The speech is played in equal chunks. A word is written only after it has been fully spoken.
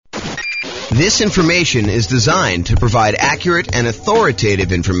This information is designed to provide accurate and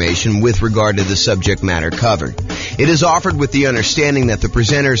authoritative information with regard to the subject matter covered. It is offered with the understanding that the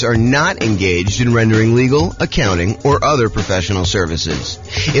presenters are not engaged in rendering legal, accounting, or other professional services.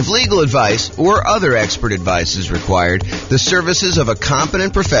 If legal advice or other expert advice is required, the services of a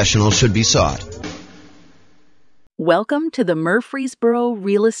competent professional should be sought. Welcome to the Murfreesboro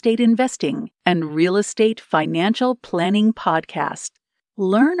Real Estate Investing and Real Estate Financial Planning Podcast.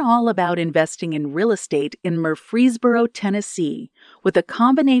 Learn all about investing in real estate in Murfreesboro, Tennessee, with a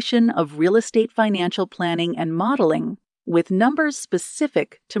combination of real estate financial planning and modeling with numbers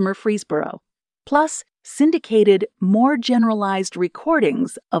specific to Murfreesboro, plus syndicated, more generalized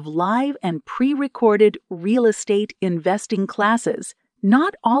recordings of live and pre-recorded real estate investing classes,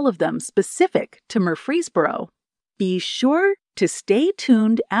 not all of them specific to Murfreesboro. Be sure to stay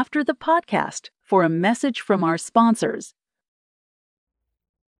tuned after the podcast for a message from our sponsors.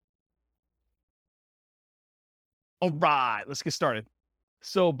 All right, let's get started.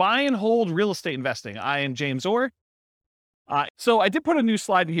 So buy and hold real estate investing. I am James Orr. So I did put a new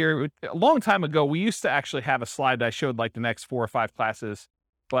slide in here. A long time ago, we used to actually have a slide that I showed like the next 4 or 5 classes.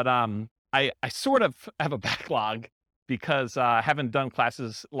 But I sort of have a backlog because I haven't done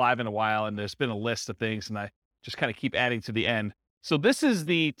classes live in a while, and there's been a list of things, and I just kind of keep adding to the end. So this is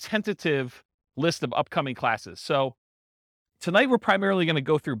the tentative list of upcoming classes. So tonight, we're primarily going to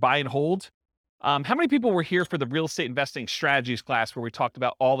go through buy and hold. How many people were here for the real estate investing strategies class where we talked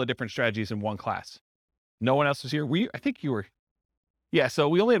about all the different strategies in one class? No one else was here? I think you were. Yeah, so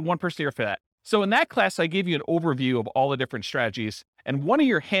we only had one person here for that. So in that class, I gave you an overview of all the different strategies. And one of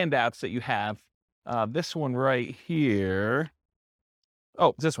your handouts that you have, this one right here.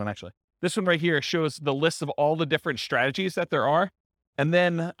 Oh, this one actually. This one right here shows the list of all the different strategies that there are. And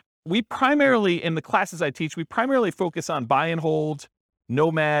then we primarily, in the classes I teach, we primarily focus on buy and hold,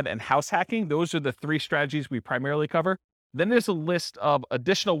 nomad, and house hacking. Those are the 3 strategies we primarily cover. Then there's a list of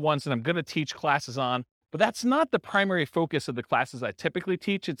additional ones that I'm going to teach classes on, but that's not the primary focus of the classes I typically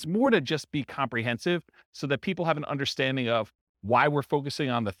teach. It's more to just be comprehensive so that people have an understanding of why we're focusing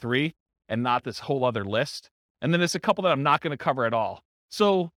on the 3 and not this whole other list. And then there's a couple that I'm not going to cover at all.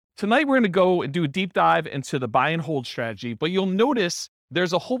 So tonight we're going to go and do a deep dive into the buy and hold strategy, but you'll notice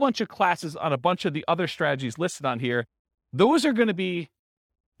there's a whole bunch of classes on a bunch of the other strategies listed on here. Those are going to be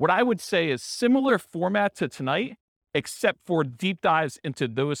what I would say is similar format to tonight, except for deep dives into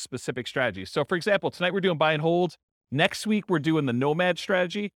those specific strategies. So for example, tonight we're doing buy and hold. Next week, we're doing the nomad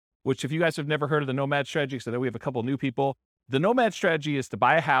strategy, which if you guys have never heard of the nomad strategy, because I know we have a couple of new people, the nomad strategy is to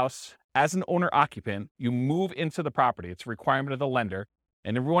buy a house as an owner occupant. You move into the property. It's a requirement of the lender.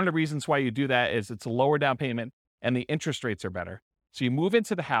 And one of the reasons why you do that is it's a lower down payment and the interest rates are better. So you move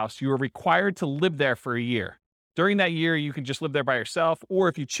into the house, you are required to live there for a year. During that year, you can just live there by yourself, or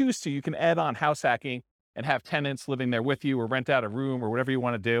if you choose to, you can add on house hacking and have tenants living there with you or rent out a room or whatever you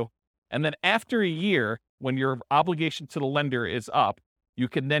want to do. And then after a year, when your obligation to the lender is up, you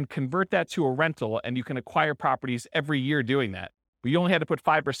can then convert that to a rental and you can acquire properties every year doing that. But you only had to put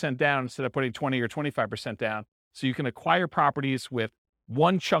 5% down instead of putting 20 or 25% down. So you can acquire properties with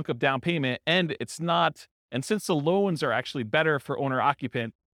one chunk of down payment, and since the loans are actually better for owner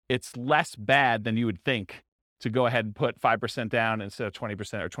occupant, it's less bad than you would think to go ahead and put 5% down instead of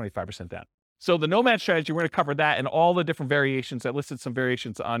 20% or 25% down. So the nomad strategy, we're going to cover that and all the different variations. I listed some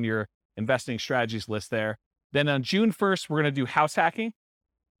variations on your investing strategies list there. Then on June 1st, we're going to do house hacking.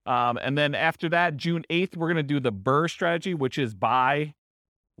 And then after that, June 8th, we're going to do the BRRRR strategy, which is buy,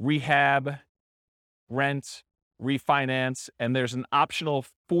 rehab, rent, refinance. And there's an optional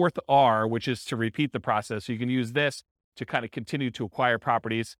 4th R, which is to repeat the process. So you can use this to kind of continue to acquire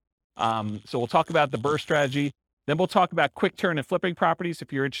properties. So we'll talk about the BRRRR strategy. Then we'll talk about quick turn and flipping properties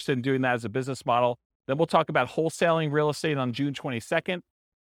if you're interested in doing that as a business model. Then we'll talk about wholesaling real estate on June 22nd.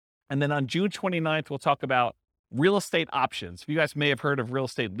 And then on June 29th, we'll talk about real estate options. You guys may have heard of real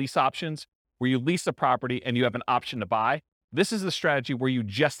estate lease options, where you lease a property and you have an option to buy. This is the strategy where you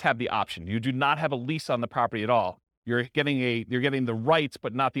just have the option. You do not have a lease on the property at all. You're getting the rights,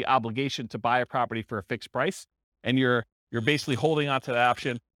 but not the obligation to buy a property for a fixed price. And you're basically holding on to that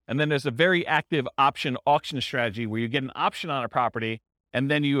option. And then there's a very active option auction strategy where you get an option on a property and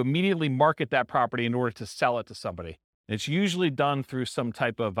then you immediately market that property in order to sell it to somebody. And it's usually done through some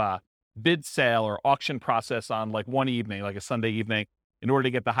type of bid sale or auction process on like one evening, like a Sunday evening, in order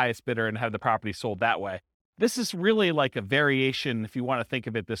to get the highest bidder and have the property sold that way. This is really like a variation, if you want to think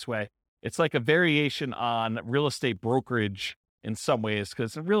of it this way. It's like a variation on real estate brokerage in some ways,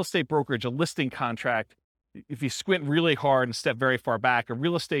 because in real estate brokerage, a listing contract, if you squint really hard and step very far back, a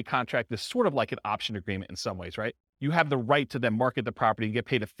real estate contract is sort of like an option agreement in some ways, right? you have the right to then market the property and get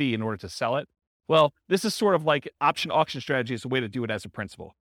paid a fee in order to sell it. Well, this is sort of like option auction strategy is a way to do it as a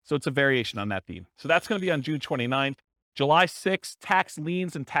principal. So it's a variation on that theme. So that's going to be on June 29th. July 6th, tax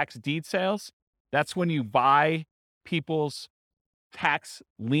liens and tax deed sales. That's when you buy people's tax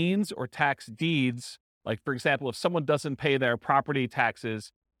liens or tax deeds. Like, for example, if someone doesn't pay their property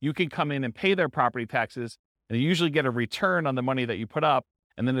taxes, you can come in and pay their property taxes, and you usually get a return on the money that you put up.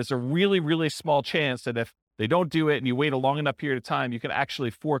 And then there's a really, really small chance that if they don't do it and you wait a long enough period of time, you can actually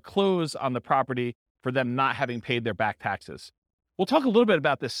foreclose on the property for them not having paid their back taxes. We'll talk a little bit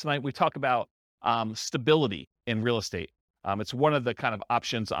about this tonight. We talk about stability in real estate. It's one of the kind of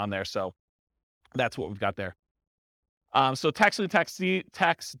options on there. So that's what we've got there. So tax lien,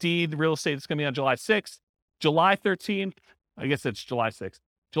 tax deed, real estate is going to be on July 6th. July 13th, I guess it's July 6th.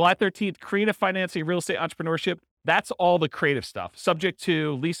 July 13th, creative financing, real estate entrepreneurship. That's all the creative stuff. Subject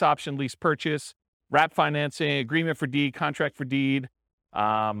to lease option, lease purchase, wrap financing, agreement for deed, contract for deed.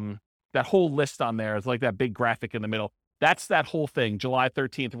 That whole list on there is like that big graphic in the middle. That's that whole thing. July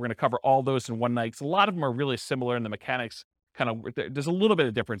 13th, we're going to cover all those in one night. A lot of them are really similar in the mechanics. There's a little bit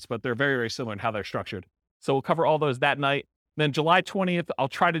of difference, but they're very, very similar in how they're structured. So we'll cover all those that night. Then July 20th, I'll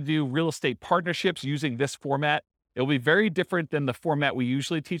try to do real estate partnerships using this format. It'll be very different than the format we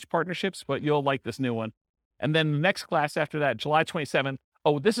usually teach partnerships, but you'll like this new one. And then the next class after that, July 27th.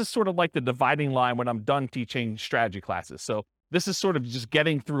 Oh, this is sort of like the dividing line when I'm done teaching strategy classes. So this is sort of just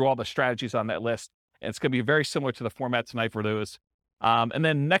getting through all the strategies on that list. And it's going to be very similar to the format tonight for those. And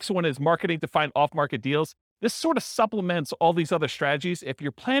then next one is marketing to find off-market deals. This sort of supplements all these other strategies. If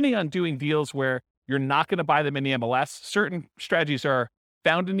you're planning on doing deals where you're not going to buy them in the MLS, certain strategies are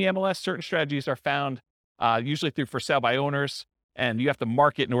found in the MLS. Certain strategies are found usually through for sale by owners, and you have to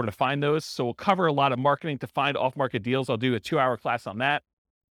market in order to find those. So we'll cover a lot of marketing to find off-market deals. I'll do a 2-hour class on that.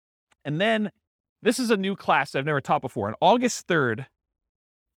 And then this is a new class I've never taught before on August 3rd.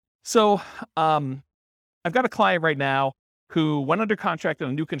 So I've got a client right now who went under contract on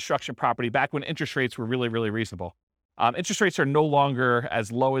a new construction property back when interest rates were really, really reasonable. Interest rates are no longer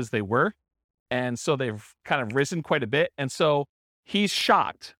as low as they were. And so they've kind of risen quite a bit. And so he's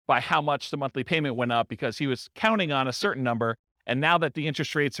shocked by how much the monthly payment went up because he was counting on a certain number. And now that the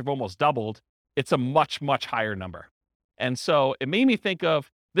interest rates have almost doubled, it's a much, much higher number. And so it made me think of,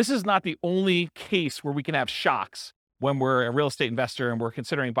 this is not the only case where we can have shocks when we're a real estate investor and we're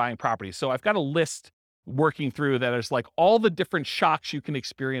considering buying properties. So I've got a list working through that is like all the different shocks you can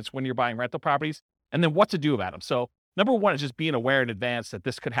experience when you're buying rental properties and then what to do about them. So number one is just being aware in advance that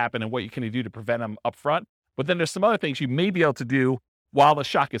this could happen and what you can do to prevent them up front. But then there's some other things you may be able to do while the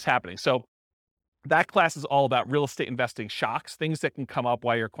shock is happening. So that class is all about real estate investing shocks, things that can come up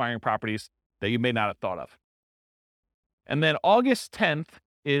while you're acquiring properties that you may not have thought of. And then August 10th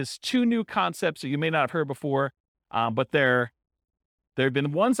is 2 new concepts that you may not have heard before, but there have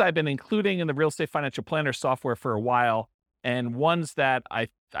been ones I've been including in the Real Estate Financial Planner software for a while, and ones that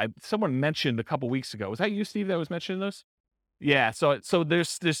someone mentioned a couple weeks ago. Was that you, Steve, that was mentioning those? Yeah. So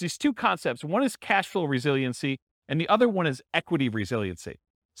there's these 2 concepts. One is cash flow resiliency, and the other one is equity resiliency.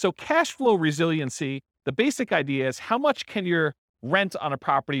 So cash flow resiliency, the basic idea is how much can your rent on a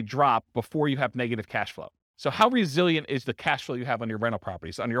property drop before you have negative cash flow? So how resilient is the cash flow you have on your rental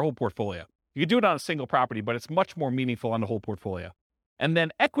properties, on your whole portfolio? You can do it on a single property, but it's much more meaningful on the whole portfolio. And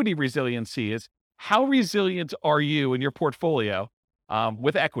then equity resiliency is how resilient are you in your portfolio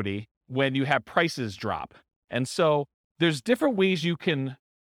with equity when you have prices drop? And so there's different ways you can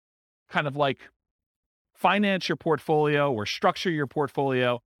kind of like finance your portfolio or structure your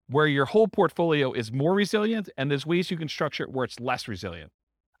portfolio where your whole portfolio is more resilient, and there's ways you can structure it where it's less resilient.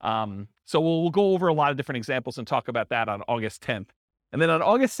 So we'll go over a lot of different examples and talk about that on August 10th. And then on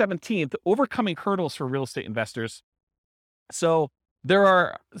August 17th, overcoming hurdles for real estate investors. So there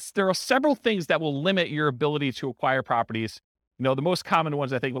are several things that will limit your ability to acquire properties. You know, the most common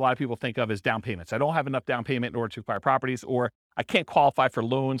ones I think a lot of people think of is down payments. I don't have enough down payment in order to acquire properties, or I can't qualify for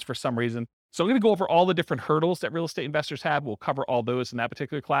loans for some reason. So I'm going to go over all the different hurdles that real estate investors have. We'll cover all those in that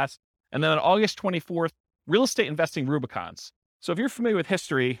particular class. And then on August 24th, real estate investing Rubicons. So if you're familiar with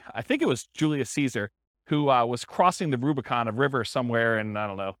history, I think it was Julius Caesar who was crossing the Rubicon, a river somewhere in, I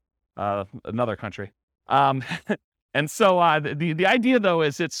don't know, another country. And so the idea, though,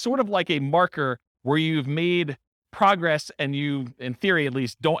 is it's sort of like a marker where you've made progress and you, in theory at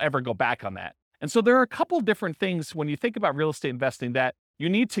least, don't ever go back on that. And so there are a couple different things when you think about real estate investing that you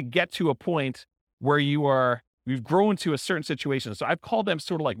need to get to a point where you've grown to a certain situation. So I've called them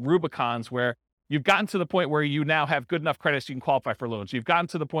sort of like Rubicons, where you've gotten to the point where you now have good enough credit so you can qualify for loans. You've gotten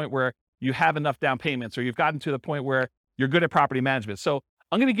to the point where you have enough down payments, or you've gotten to the point where you're good at property management. So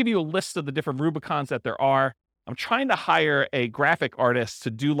I'm going to give you a list of the different Rubicons that there are. I'm trying to hire a graphic artist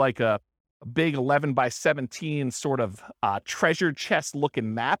to do like a big 11 by 17 sort of treasure chest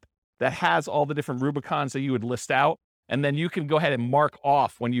looking map that has all the different Rubicons that you would list out. And then you can go ahead and mark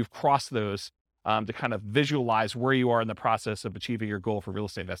off when you've crossed those to kind of visualize where you are in the process of achieving your goal for real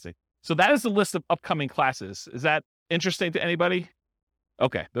estate investing. So that is the list of upcoming classes. Is that interesting to anybody?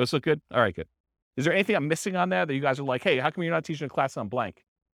 Okay, those look good. All right, good. Is there anything I'm missing on there that you guys are like, hey, how come you're not teaching a class on blank?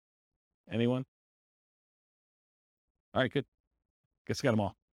 Anyone? All right, good. Guess I got them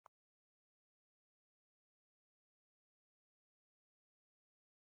all.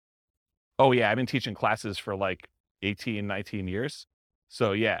 Oh, yeah, I've been teaching classes for like 18, 19 years.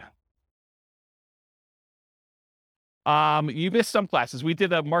 So, yeah. You missed some classes. We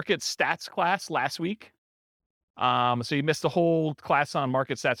did a market stats class last week. So you missed the whole class on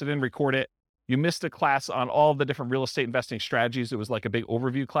market stats. I didn't record it. You missed a class on all the different real estate investing strategies. It was like a big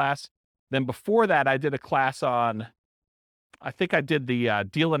overview class. Then before that, I did a class on, I think I did the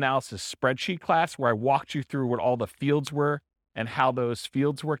deal analysis spreadsheet class where I walked you through what all the fields were and how those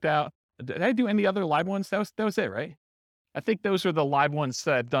fields worked out. Did I do any other live ones? That was it, right? I think those are the live ones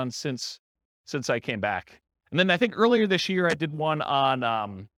that I've done since I came back. And then I think earlier this year, I did one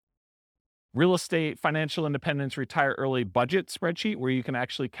on real estate, financial independence, retire early budget spreadsheet, where you can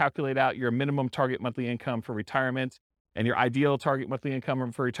actually calculate out your minimum target monthly income for retirement and your ideal target monthly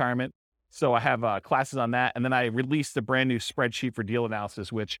income for retirement. So I have classes on that. And then I released a brand new spreadsheet for deal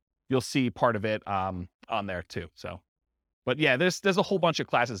analysis, which you'll see part of it on there too. So, but yeah, there's a whole bunch of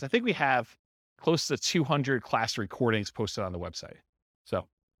classes. I think we have close to 200 class recordings posted on the website. So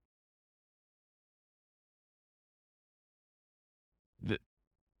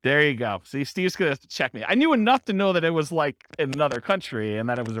there you go. See, Steve's going to check me. I knew enough to know that it was like in another country and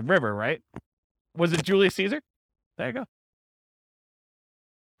that it was a river, right? Was it Julius Caesar? There you go.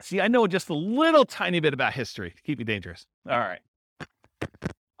 See, I know just a little tiny bit about history to keep me dangerous. All right.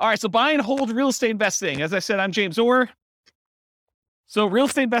 All right, so buy and hold real estate investing. As I said, I'm James Orr. So real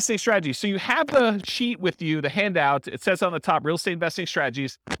estate investing strategies. So you have the sheet with you, the handout. It says on the top, real estate investing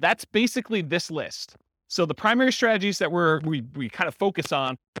strategies. That's basically this list. So the primary strategies that we kind of focus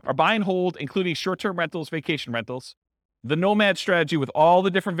on are buy and hold, including short-term rentals, vacation rentals, the nomad strategy with all the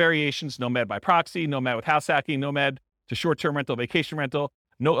different variations, nomad by proxy, nomad with house hacking, nomad to short-term rental, vacation rental,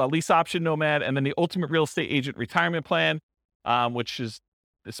 lease option nomad, and then the ultimate real estate agent retirement plan, which is,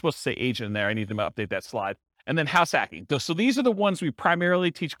 it's supposed to say agent in there. I need to update that slide. And then house hacking. So these are the ones we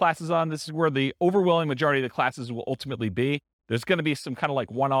primarily teach classes on. This is where the overwhelming majority of the classes will ultimately be. There's going to be some kind of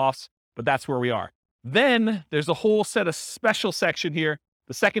like one-offs, but that's where we are. Then there's a whole set of special section here,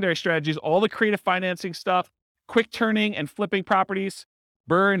 the secondary strategies, all the creative financing stuff, quick turning and flipping properties,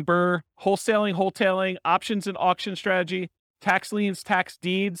 BRRRR and BRRRR, wholesaling, options and auction strategy, tax liens, tax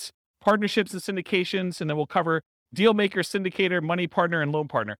deeds, partnerships and syndications, and then we'll cover deal maker, syndicator, money partner, and loan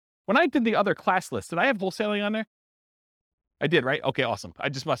partner. When I did the other class list, did I have wholesaling on there? I did, right? Okay, awesome. I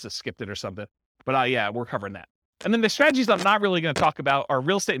just must have skipped it or something. But yeah, we're covering that. And then the strategies I'm not really going to talk about are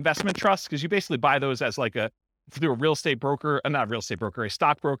real estate investment trusts, because you basically buy those as like through a real estate broker, not a real estate broker, a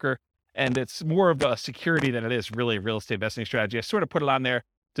stockbroker. And it's more of a security than it is really a real estate investing strategy. I sort of put it on there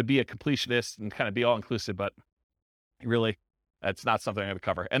to be a completionist and kind of be all inclusive, but really that's not something I'm going to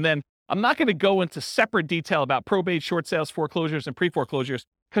cover. And then I'm not going to go into separate detail about probate, short sales, foreclosures, and pre-foreclosures,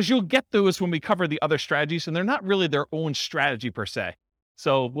 because you'll get those when we cover the other strategies, and they're not really their own strategy per se.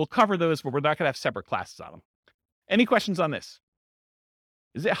 So we'll cover those, but we're not going to have separate classes on them. Any questions on this?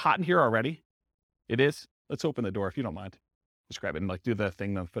 Is it hot in here already? It is? Let's open the door if you don't mind. Just grab it and do the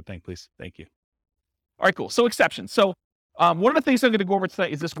thing, the foot thing, please. Thank you. All right, cool. So exceptions. So one of the things I'm going to go over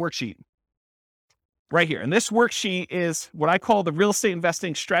tonight is this worksheet right here. And this worksheet is what I call the real estate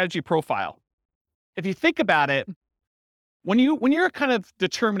investing strategy profile. If you think about it, when you're kind of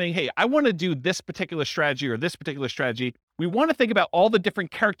determining, hey, I want to do this particular strategy or this particular strategy, we want to think about all the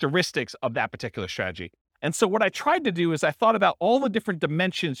different characteristics of that particular strategy. And so what I tried to do is I thought about all the different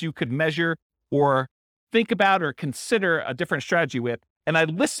dimensions you could measure or think about or consider a different strategy with. And I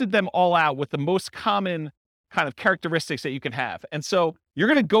listed them all out with the most common kind of characteristics that you can have. And so you're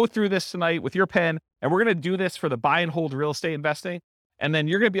going to go through this tonight with your pen, and we're going to do this for the buy and hold real estate investing. And then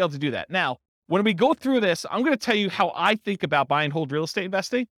you're going to be able to do that. Now, when we go through this, I'm going to tell you how I think about buy and hold real estate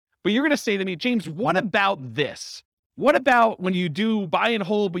investing, but you're going to say to me, James, what about this? What about when you do buy and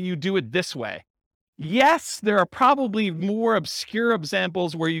hold, but you do it this way? Yes, there are probably more obscure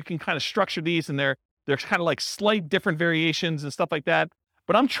examples where you can kind of structure these, and there's kind of like slight different variations and stuff like that.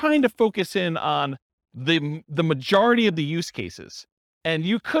 But I'm trying to focus in on the majority of the use cases. And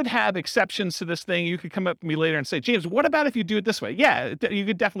you could have exceptions to this thing. You could come up to me later and say, James, what about if you do it this way? Yeah, you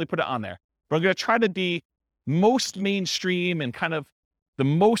could definitely put it on there. But I'm going to try to be most mainstream and kind of the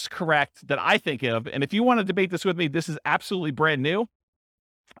most correct that I think of. And if you want to debate this with me, this is absolutely brand new.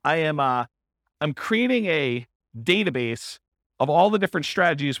 I'm creating a database of all the different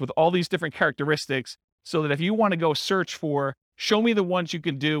strategies with all these different characteristics, so that if you want to go search for, show me the ones you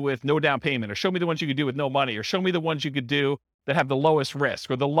can do with no down payment, or show me the ones you could do with no money, or show me the ones you could do that have the lowest risk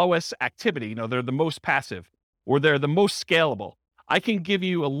or the lowest activity, they're the most passive or they're the most scalable. I can give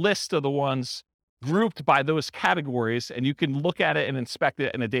you a list of the ones grouped by those categories, and you can look at it and inspect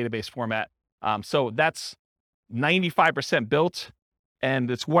it in a database format. So that's 95% built,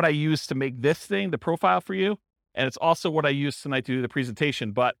 and it's what I use to make this thing, the profile for you. And it's also what I use tonight to do the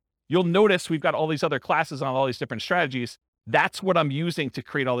presentation. But you'll notice we've got all these other classes on all these different strategies. That's what I'm using to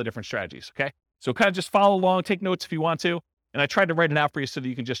create all the different strategies, okay? So kind of just follow along, take notes if you want to. And I tried to write it out for you so that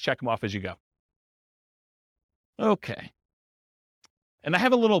you can just check them off as you go. Okay. And I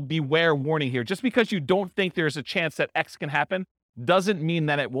have a little beware warning here. Just because you don't think there's a chance that X can happen doesn't mean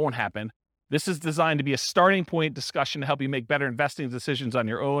that it won't happen. This is designed to be a starting point discussion to help you make better investing decisions on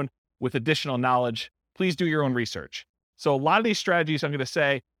your own with additional knowledge. Please do your own research. So a lot of these strategies, I'm going to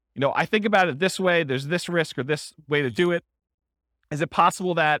say, I think about it this way. There's this risk or this way to do it. Is it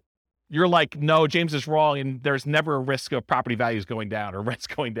possible that you're like, no, James is wrong, and there's never a risk of property values going down or rents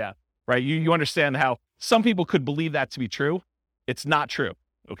going down, right? You understand how some people could believe that to be true. It's not true,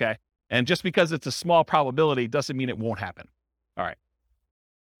 okay? And just because it's a small probability doesn't mean it won't happen. All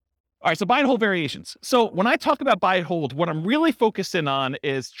right, so buy and hold variations. So when I talk about buy and hold, what I'm really focusing on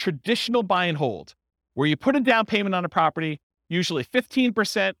is traditional buy and hold, where you put a down payment on a property, usually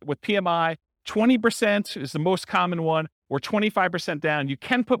 15% with PMI, 20% is the most common one, or 25% down. You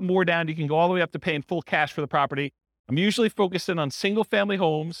can put more down. You can go all the way up to paying full cash for the property. I'm usually focusing on single family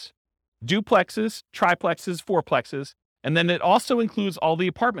homes, duplexes, triplexes, fourplexes, and then it also includes all the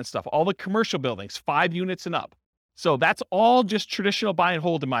apartment stuff, all the commercial buildings, 5 units and up. So that's all just traditional buy and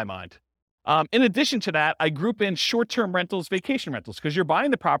hold in my mind. In addition to that, I group in short-term rentals, vacation rentals, because you're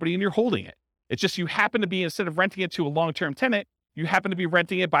buying the property and you're holding it. It's just you happen to be, instead of renting it to a long-term tenant, you happen to be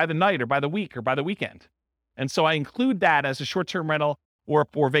renting it by the night or by the week or by the weekend. And so I include that as a short-term rental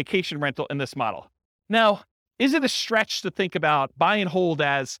or vacation rental in this model. Now, is it a stretch to think about buy and hold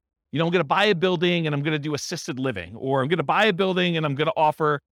as, I'm going to buy a building and I'm going to do assisted living, or I'm going to buy a building and I'm going to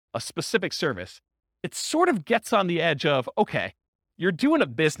offer a specific service? It sort of gets on the edge of, okay, you're doing a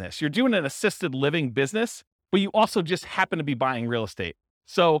business, you're doing an assisted living business, but you also just happen to be buying real estate.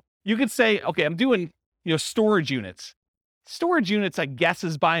 So you could say, okay, I'm doing, storage units. Storage units, I guess,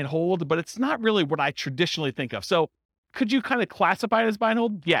 is buy and hold, but it's not really what I traditionally think of. So could you kind of classify it as buy and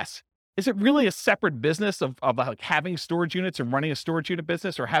hold? Yes. Is it really a separate business of like having storage units and running a storage unit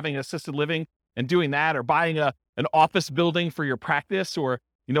business, or having assisted living and doing that, or buying an office building for your practice, or,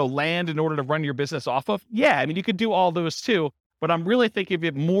 land in order to run your business off of? Yeah, I mean, you could do all those too, but I'm really thinking of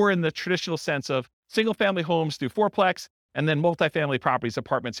it more in the traditional sense of single family homes through fourplex, and then multifamily properties,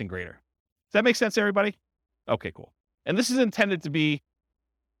 apartments, and greater. Does that make sense, everybody? Okay, cool. And this is intended to be,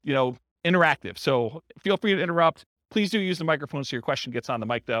 interactive. So feel free to interrupt. Please do use the microphone so your question gets on the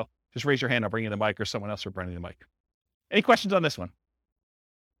mic, though. Just raise your hand. I'll bring you the mic, or someone else will bring you the mic. Any questions on this one?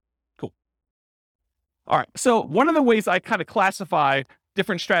 Cool. All right. So one of the ways I kind of classify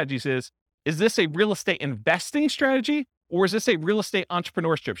different strategies is this a real estate investing strategy, or is this a real estate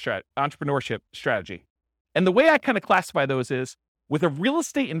entrepreneurship strategy? And the way I kind of classify those is, with a real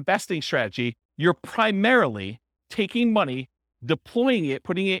estate investing strategy, you're primarily taking money, deploying it,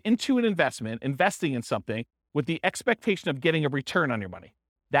 putting it into an investment, investing in something with the expectation of getting a return on your money.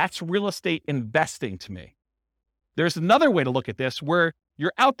 That's real estate investing to me. There's another way to look at this where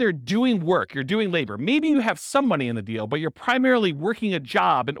you're out there doing work, you're doing labor. Maybe you have some money in the deal, but you're primarily working a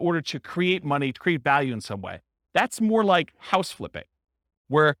job in order to create money, to create value in some way. That's more like house flipping,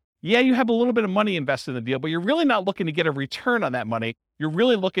 where, yeah, you have a little bit of money invested in the deal, but you're really not looking to get a return on that money. You're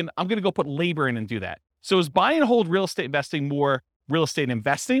really looking, I'm going to go put labor in and do that. So is buy and hold real estate investing more real estate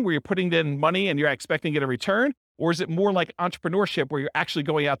investing, where you're putting in money and you're expecting to get a return? Or is it more like entrepreneurship, where you're actually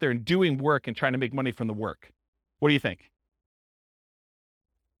going out there and doing work and trying to make money from the work? What do you think?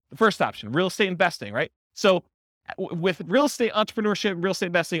 The first option, real estate investing, right? So with real estate entrepreneurship, real estate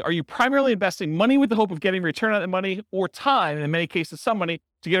investing, are you primarily investing money with the hope of getting a return on that money, or time, and in many cases, some money,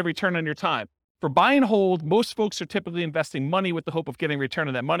 to get a return on your time? For buy and hold, most folks are typically investing money with the hope of getting a return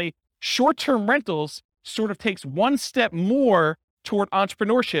on that money. Short-term rentals sort of takes one step more toward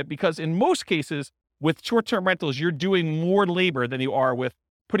entrepreneurship, because in most cases, with short-term rentals, you're doing more labor than you are with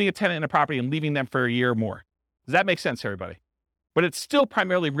putting a tenant in a property and leaving them for a year or more. Does that make sense, everybody? But it's still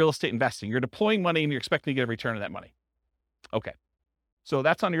primarily real estate investing. You're deploying money and you're expecting to get a return on that money. Okay. So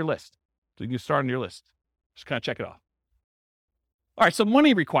that's on your list. So you can start on your list. Just kind of check it off. All right, so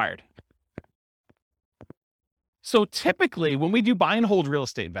money required. So typically when we do buy and hold real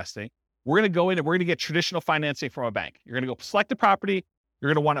estate investing, we're going to go in and we're going to get traditional financing from a bank. You're going to go select a property. You're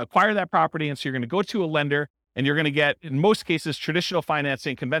going to want to acquire that property. And so you're going to go to a lender and you're going to get, in most cases, traditional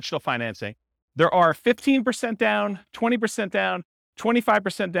financing, conventional financing. There are 15% down, 20% down,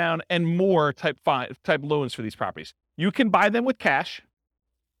 25% down, and more type loans for these properties. You can buy them with cash,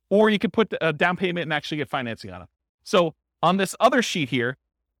 or you can put a down payment and actually get financing on them. So on this other sheet here,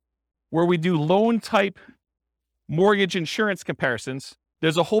 where we do loan type mortgage insurance comparisons,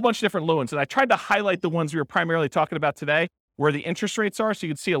 there's a whole bunch of different loans. And I tried to highlight the ones we were primarily talking about today, where the interest rates are. So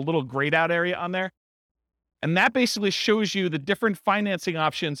you can see a little grayed out area on there. And that basically shows you the different financing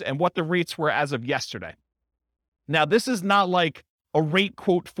options and what the rates were as of yesterday. Now, this is not like a rate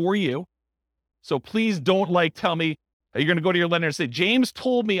quote for you. So please don't tell me you're going to go to your lender and say, James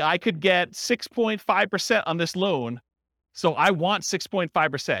told me I could get 6.5% on this loan. So I want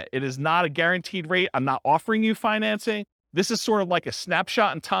 6.5%. It is not a guaranteed rate. I'm not offering you financing. This is sort of like a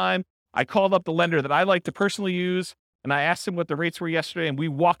snapshot in time. I called up the lender that I like to personally use, and I asked him what the rates were yesterday, and we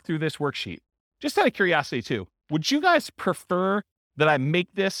walked through this worksheet. Just out of curiosity too, would you guys prefer that I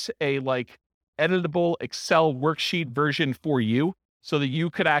make this a editable Excel worksheet version for you so that you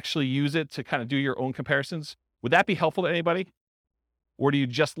could actually use it to kind of do your own comparisons? Would that be helpful to anybody? Or do you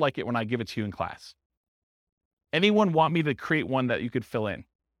just like it when I give it to you in class? Anyone want me to create one that you could fill in?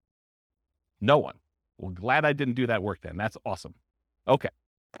 No one. Well, glad I didn't do that work then. That's awesome. Okay.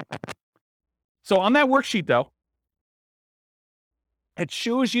 So on that worksheet though, it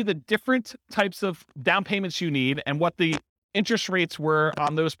shows you the different types of down payments you need and what the interest rates were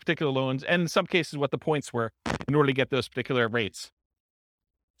on those particular loans, and in some cases what the points were in order to get those particular rates.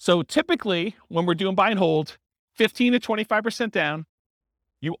 So typically when we're doing buy and hold, 15 to 25% down,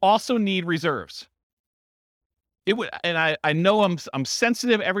 you also need reserves. It would, and I know I'm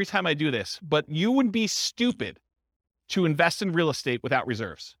sensitive every time I do this, but you would be stupid to invest in real estate without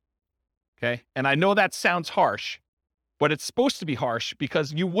reserves. Okay. And I know that sounds harsh, but it's supposed to be harsh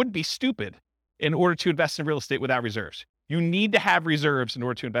because you would be stupid in order to invest in real estate without reserves. You need to have reserves in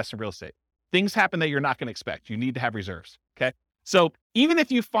order to invest in real estate. Things happen that you're not going to expect. You need to have reserves. Okay. So even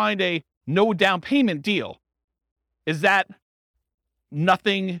if you find a no down payment deal, is that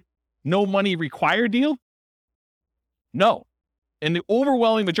nothing, no money required deal? No. In the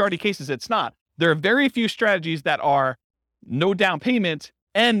overwhelming majority of cases, it's not. There are very few strategies that are no down payment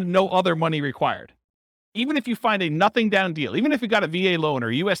and no other money required. Even if you find a nothing down deal, even if you got a VA loan or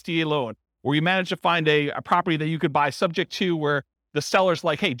USDA loan, or you manage to find a property that you could buy subject to where the seller's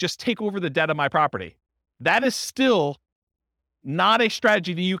like, hey, just take over the debt of my property. That is still not a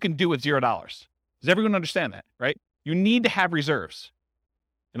strategy that you can do with $0. Does everyone understand that, right? You need to have reserves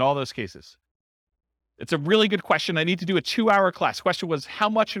in all those cases. It's a really good question. I need to do a 2-hour class. Question was, how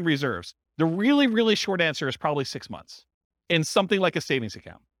much in reserves? The really, really short answer is probably 6 months in something like a savings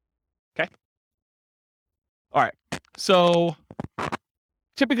account. Okay. All right. So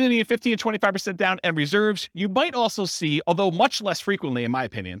typically you need 15 to 25% down and reserves. You might also see, although much less frequently, in my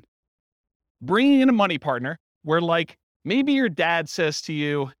opinion, bringing in a money partner where maybe your dad says to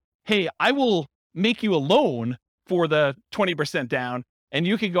you, hey, I will make you a loan for the 20% down and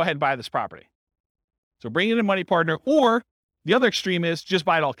you can go ahead and buy this property. So bring in a money partner, or the other extreme is just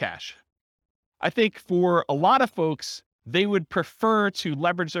buy it all cash. I think for a lot of folks, they would prefer to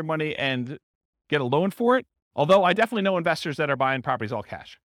leverage their money and get a loan for it. Although I definitely know investors that are buying properties all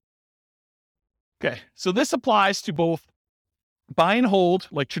cash. Okay, so this applies to both buy and hold,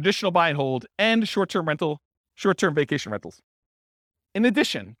 like traditional buy and hold, and short-term vacation rentals. In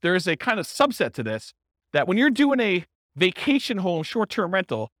addition, there is a kind of subset to this that when you're doing a vacation home short-term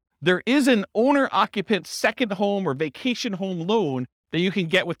rental, there is an owner-occupant second home or vacation home loan that you can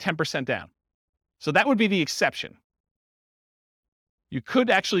get with 10% down. So that would be the exception. You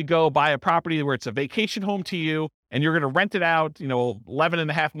could actually go buy a property where it's a vacation home to you and you're going to rent it out, 11 and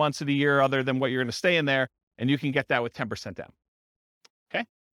a half months of the year other than what you're going to stay in there, and you can get that with 10% down. Okay?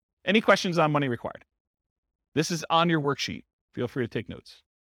 Any questions on money required? This is on your worksheet. Feel free to take notes.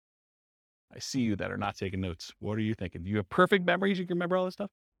 I see you that are not taking notes. What are you thinking? Do you have perfect memories? You can remember all this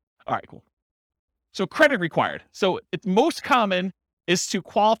stuff? All right, cool. So credit required. So it's most common is to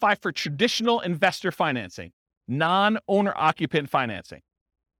qualify for traditional investor financing, non-owner occupant financing.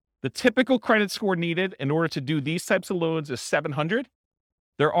 The typical credit score needed in order to do these types of loans is 700.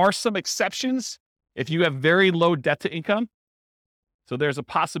 There are some exceptions if you have very low debt to income. So there's a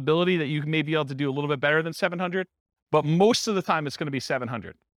possibility that you may be able to do a little bit better than 700, but most of the time it's going to be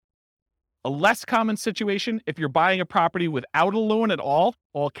 700. A less common situation, if you're buying a property without a loan at all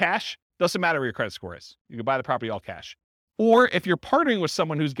cash, doesn't matter what your credit score is. You can buy the property all cash. Or if you're partnering with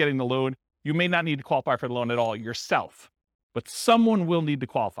someone who's getting the loan, you may not need to qualify for the loan at all yourself, but someone will need to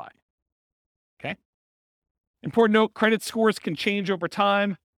qualify. Okay? Important note, credit scores can change over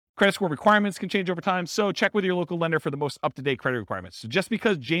time. Credit score requirements can change over time. So check with your local lender for the most up-to-date credit requirements. So just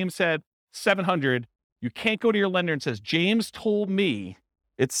because James said 700, you can't go to your lender and says, James told me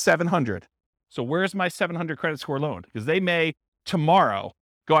it's 700. So where's my 700 credit score loan? Because they may tomorrow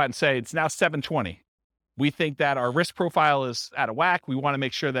go out and say it's now 720. We think that our risk profile is out of whack. We want to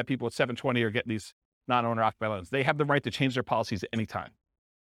make sure that people at 720 are getting these non-owner occupied loans. They have the right to change their policies at any time.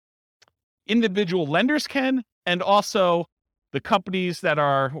 Individual lenders can, and also the companies that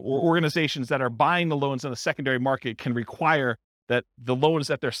are, or organizations that are buying the loans on the secondary market can require that the loans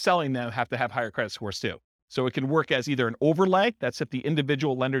that they're selling them have to have higher credit scores too. So it can work as either an overlay, that's if the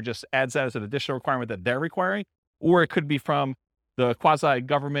individual lender just adds that as an additional requirement that they're requiring, or it could be from the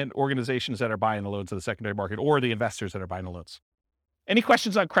quasi-government organizations that are buying the loans in the secondary market or the investors that are buying the loans. Any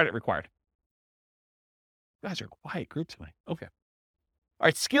questions on credit required? You guys are a quiet group tonight. Okay. All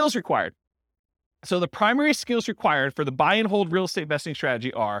right, skills required. So the primary skills required for the buy and hold real estate investing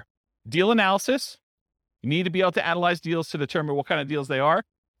strategy are deal analysis. You need to be able to analyze deals to determine what kind of deals they are,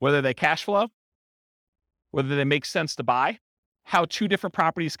 whether they cash flow, whether they make sense to buy, how 2 different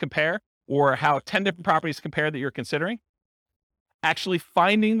properties compare, or how 10 different properties compare that you're considering. Actually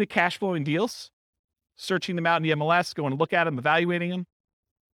finding the cash flowing deals, searching them out in the MLS, going to look at them, evaluating them.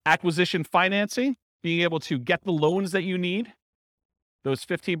 Acquisition financing, being able to get the loans that you need, those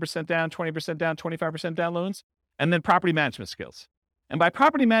 15% down, 20% down, 25% down loans, and then property management skills. And by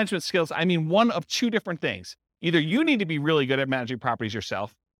property management skills, I mean one of 2 different things. Either you need to be really good at managing properties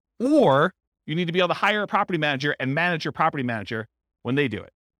yourself, or you need to be able to hire a property manager and manage your property manager when they do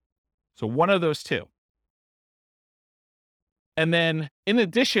it. So one of those 2. And then in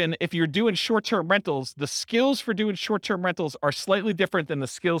addition, if you're doing short-term rentals, the skills for doing short-term rentals are slightly different than the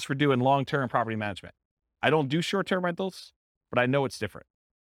skills for doing long-term property management. I don't do short-term rentals, but I know it's different.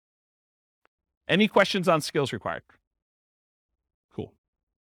 Any questions on skills required? Cool.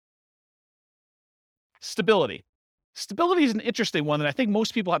 Stability. Stability is an interesting one that I think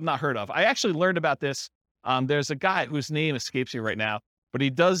most people have not heard of. I actually learned about this. There's a guy whose name escapes me right now, but he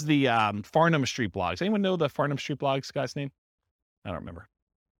does the Farnham Street blogs. Anyone know the Farnham Street blogs guy's name? I don't remember.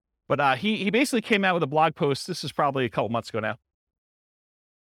 But he basically came out with a blog post. This is probably a couple months ago now.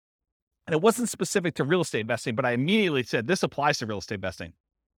 And it wasn't specific to real estate investing, but I immediately said, this applies to real estate investing.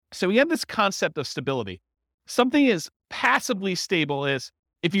 So we have this concept of stability. Something is passively stable is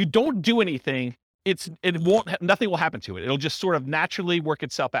if you don't do anything, nothing will happen to it. It'll just sort of naturally work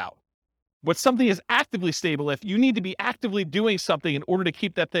itself out. But something is actively stable if you need to be actively doing something in order to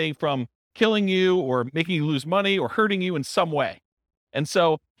keep that thing from killing you or making you lose money or hurting you in some way. And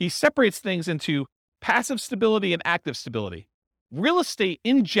so he separates things into passive stability and active stability. Real estate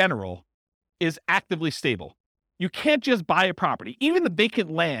in general is actively stable. You can't just buy a property, even the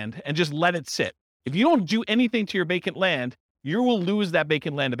vacant land, and just let it sit. If you don't do anything to your vacant land, you will lose that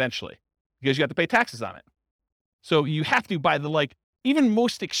vacant land eventually because you have to pay taxes on it. So you have to, by the even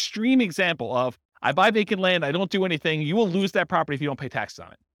most extreme example of, I buy vacant land, I don't do anything, you will lose that property if you don't pay taxes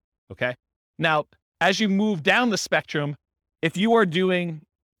on it. Okay? Now, as you move down the spectrum, if you are doing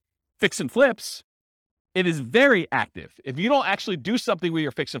fix and flips, it is very active. If you don't actually do something with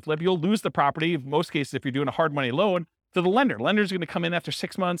your fix and flip, you'll lose the property. In most cases, if you're doing a hard money loan, to the lender. Lender's going to come in after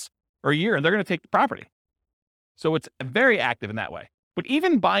 6 months or a year, and they're going to take the property. So it's very active in that way. But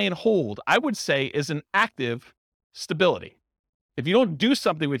even buy and hold, I would say, is an active stability. If you don't do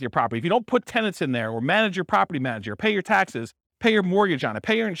something with your property, if you don't put tenants in there or manage your property manager, pay your taxes, pay your mortgage on it,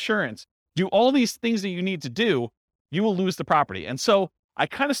 pay your insurance, do all these things that you need to do, you will lose the property. And so I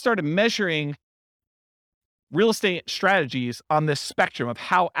kind of started measuring real estate strategies on this spectrum of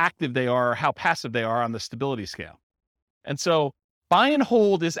how active they are or how passive they are on the stability scale. And so buy and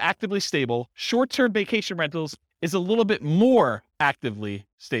hold is actively stable. Short-term vacation rentals is a little bit more actively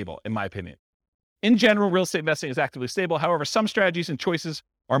stable, in my opinion. In general, real estate investing is actively stable. However, some strategies and choices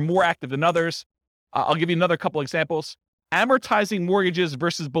are more active than others. I'll give you another couple examples. Amortizing mortgages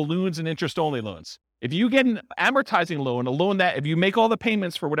versus balloons and interest-only loans. If you get an amortizing loan, a loan that if you make all the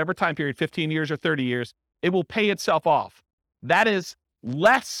payments for whatever time period, 15 years or 30 years, it will pay itself off. That is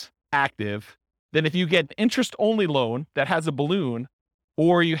less active than if you get an interest-only loan that has a balloon,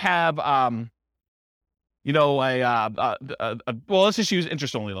 or you have, well, let's just use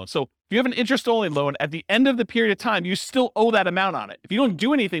interest-only loan. So if you have an interest-only loan, at the end of the period of time, you still owe that amount on it. If you don't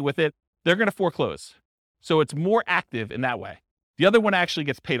do anything with it, they're going to foreclose. So it's more active in that way. The other one actually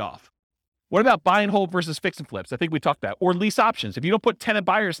gets paid off. What about buy and hold versus fix and flips? I think we talked about, or lease options. If you don't put tenant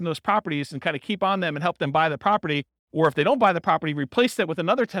buyers in those properties and kind of keep on them and help them buy the property, or if they don't buy the property, replace that with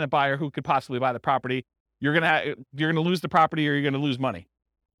another tenant buyer who could possibly buy the property, you're gonna lose the property or you're gonna lose money.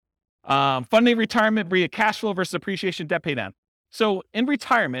 Funding retirement via cash flow versus appreciation, debt pay down. So in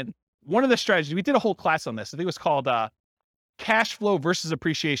retirement, one of the strategies, we did a whole class on this. I think it was called cash flow versus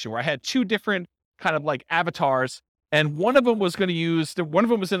appreciation, where I had two different kind of like avatars. And one of them was going to one of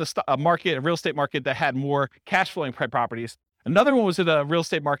them was in a real estate market that had more cash flowing properties. Another one was in a real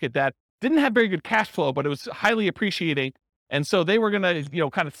estate market that didn't have very good cash flow, but it was highly appreciating. And so they were going to,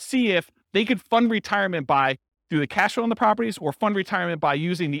 kind of see if they could fund retirement by through the cash flow on the properties or fund retirement by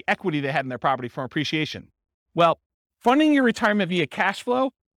using the equity they had in their property from appreciation. Well, funding your retirement via cash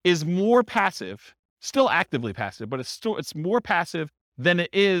flow is more passive, still actively passive, but it's more passive than it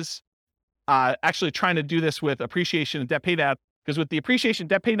is actually trying to do this with appreciation and debt pay down. Because with the appreciation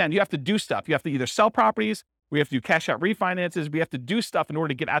debt pay down, you have to do stuff. You have to either sell properties, we have to do cash out refinances, we have to do stuff in order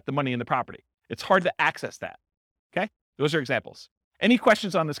to get at the money in the property. It's hard to access that. Okay? Those are examples. Any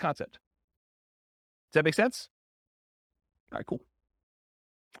questions on this concept? Does that make sense? All right, cool.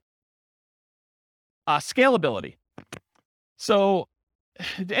 Scalability. So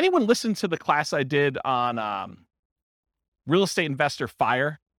did anyone listen to the class I did on Real Estate Investor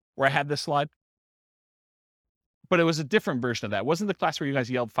FIRE, where I had this slide? But it was a different version of that. It wasn't the class where you guys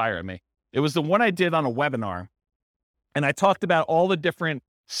yelled fire at me. It was the one I did on a webinar. And I talked about all the different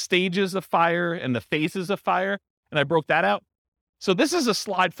stages of FIRE and the phases of FIRE. And I broke that out. So this is a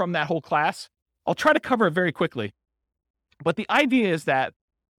slide from that whole class. I'll try to cover it very quickly. But the idea is that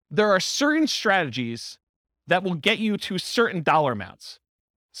there are certain strategies that will get you to certain dollar amounts.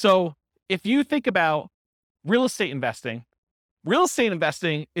 So if you think about real estate investing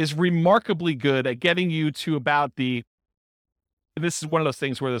is remarkably good at getting you to about this is one of those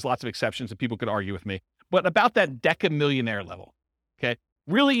things where there's lots of exceptions and people could argue with me, but about that decamillionaire level. Okay.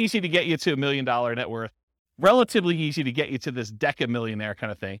 Really easy to get you to $1 million net worth, relatively easy to get you to this decamillionaire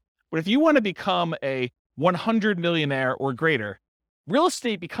kind of thing. But if you want to become a 100 millionaire or greater, real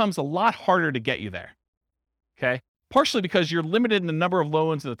estate becomes a lot harder to get you there. Okay. Partially because you're limited in the number of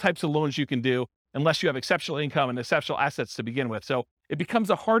loans and the types of loans you can do unless you have exceptional income and exceptional assets to begin with. So it becomes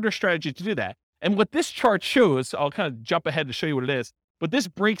a harder strategy to do that. And what this chart shows, I'll kind of jump ahead to show you what it is, but this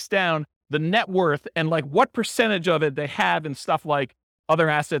breaks down the net worth and like what percentage of it they have in stuff like other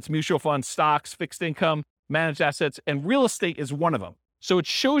assets, mutual funds, stocks, fixed income, managed assets, and real estate is one of them. So it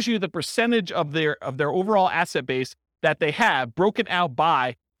shows you the percentage of their overall asset base that they have broken out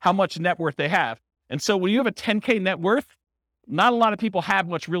by how much net worth they have. And so when you have a 10K net worth, not a lot of people have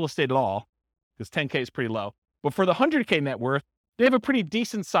much real estate at all, because 10K is pretty low. But for the 100K net worth, they have a pretty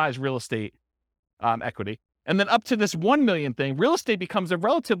decent sized real estate equity. And then up to this 1 million thing, real estate becomes a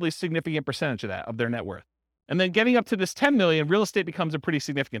relatively significant percentage of that, of their net worth. And then getting up to this 10 million, real estate becomes a pretty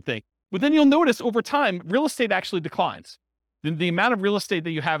significant thing. But then you'll notice over time, real estate actually declines. The amount of real estate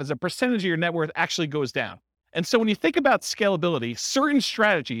that you have as a percentage of your net worth actually goes down. And so when you think about scalability, certain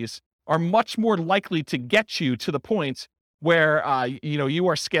strategies are much more likely to get you to the point where you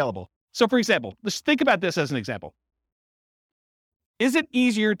are scalable. So for example, let's think about this as an example. Is it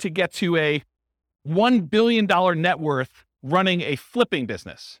easier to get to a $1 billion net worth running a flipping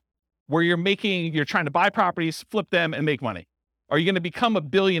business where you're trying to buy properties, flip them, and make money? Are you going to become a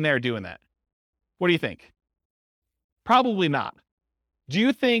billionaire doing that? What do you think? Probably not. Do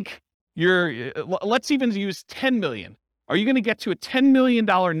you think let's even use 10 million. Are you going to get to a $10 million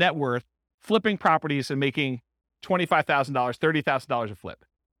net worth flipping properties and making $25,000, $30,000 a flip?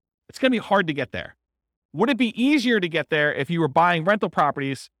 It's going to be hard to get there. Would it be easier to get there if you were buying rental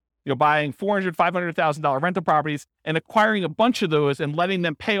properties, buying $400,000, $500,000 rental properties and acquiring a bunch of those and letting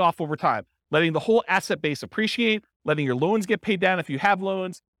them pay off over time, letting the whole asset base appreciate, letting your loans get paid down if you have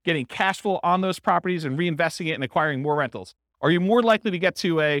loans, getting cash flow on those properties and reinvesting it and acquiring more rentals? Are you more likely to get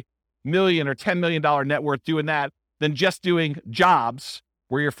to a $1 million or $10 million net worth doing that than just doing jobs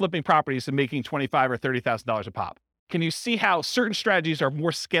where you're flipping properties and making $25,000 or $30,000 a pop? Can you see how certain strategies are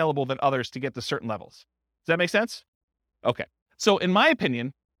more scalable than others to get to certain levels? Does that make sense? Okay. So in my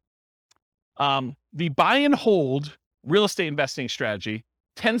opinion, the buy and hold real estate investing strategy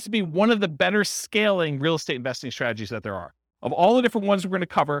tends to be one of the better scaling real estate investing strategies that there are. Of all the different ones we're going to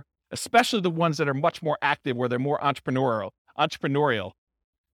cover, especially the ones that are much more active, where they're more entrepreneurial,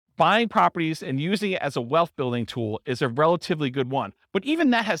 buying properties and using it as a wealth building tool is a relatively good one. But even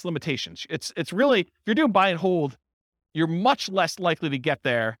that has limitations. It's really, if you're doing buy and hold, you're much less likely to get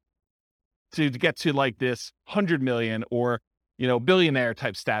there to get to like this 100 million or, billionaire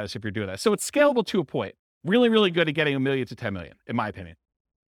type status if you're doing that. So it's scalable to a point. Really, really good at getting 1 million to 10 million, in my opinion.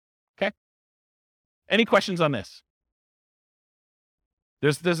 Okay. Any questions on this?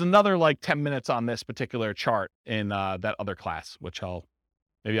 There's another like 10 minutes on this particular chart in that other class, which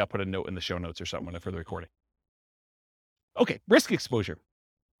maybe I'll put a note in the show notes or something for the recording. Okay, risk exposure.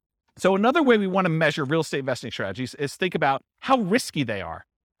 So another way we want to measure real estate investing strategies is think about how risky they are.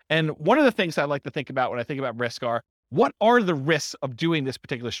 And one of the things I like to think about when I think about risk are, what are the risks of doing this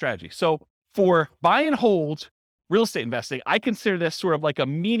particular strategy? So for buy and hold real estate investing, I consider this sort of like a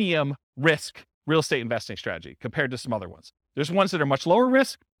medium risk real estate investing strategy compared to some other ones. There's ones that are much lower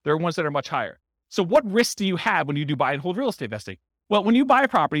risk. There are ones that are much higher. So what risk do you have when you do buy and hold real estate investing? Well, when you buy a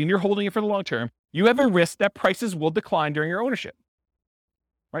property and you're holding it for the long term, you have a risk that prices will decline during your ownership,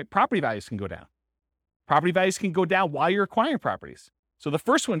 right? Property values can go down. Property values can go down while you're acquiring properties. So the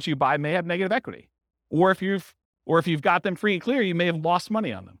first ones you buy may have negative equity, or if you've got them free and clear, you may have lost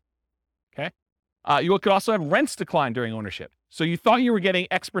money on them. Okay. You could also have rents decline during ownership. So you thought you were getting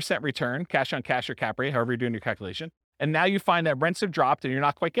X% return, cash on cash or cap rate, however you're doing your calculation. And now you find that rents have dropped and you're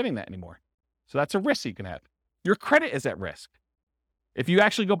not quite getting that anymore. So that's a risk you can have. Your credit is at risk. If you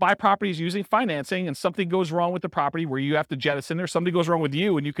actually go buy properties using financing and something goes wrong with the property where you have to jettison, or something goes wrong with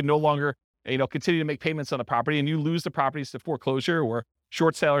you and you can no longer, continue to make payments on the property and you lose the properties to foreclosure or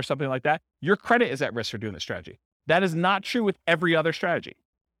short sale or something like that, your credit is at risk for doing this strategy. That is not true with every other strategy.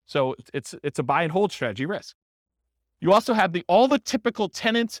 So it's a buy and hold strategy risk. You also have all the typical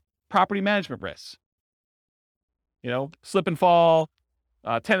tenant property management risks. Slip and fall,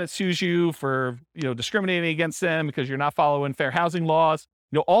 tenant sues you for, discriminating against them because you're not following fair housing laws.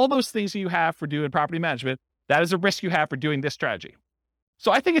 All those things that you have for doing property management, that is a risk you have for doing this strategy.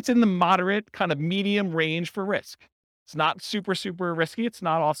 So I think it's in the moderate kind of medium range for risk. It's not super, super risky. It's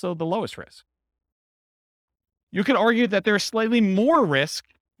not also the lowest risk. You could argue that there's slightly more risk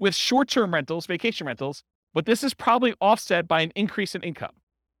with short-term rentals, vacation rentals, but this is probably offset by an increase in income.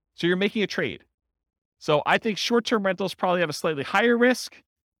 So you're making a trade. So I think short-term rentals probably have a slightly higher risk.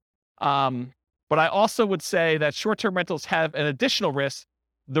 But I also would say that short-term rentals have an additional risk,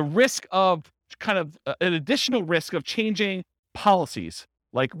 the risk of an additional risk of changing policies.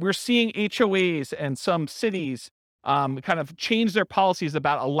 Like we're seeing HOAs and some cities kind of change their policies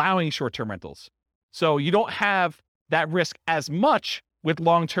about allowing short-term rentals. So you don't have that risk as much with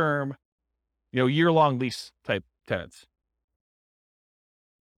long-term, year-long lease type tenants.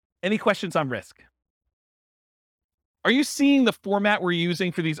 Any questions on risk? Are you seeing the format we're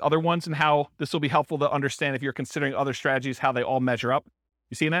using for these other ones and how this will be helpful to understand if you're considering other strategies, how they all measure up?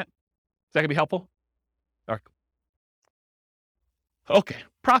 You seeing that? Is that going to be helpful? Okay,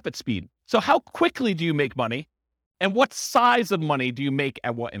 profit speed. So how quickly do you make money and what size of money do you make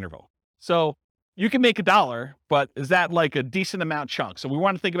at what interval? So you can make $1, but is that like a decent amount chunk? So we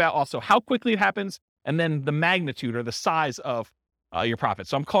want to think about also how quickly it happens and then the magnitude or the size of your profit.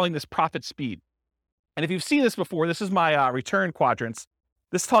 So I'm calling this profit speed. And if you've seen this before, this is my return quadrants.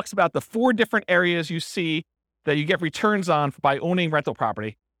 This talks about the 4 different areas you see that you get returns on by owning rental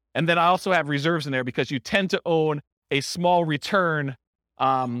property. And then I also have reserves in there because you tend to own a small return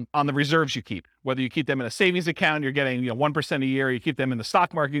on the reserves you keep. Whether you keep them in a savings account, you're getting 1% a year. You keep them in the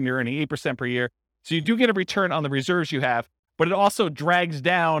stock market, and you're earning 8% per year. So you do get a return on the reserves you have, but it also drags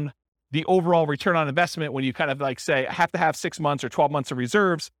down the overall return on investment when you kind of like say, I have to have 6 months or 12 months of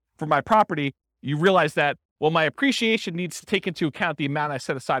reserves for my property. You realize that, well, my appreciation needs to take into account the amount I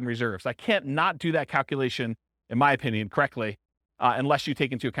set aside in reserves. I can't not do that calculation, in my opinion, correctly, unless you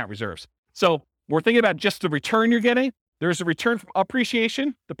take into account reserves. So we're thinking about just the return you're getting. There's a return from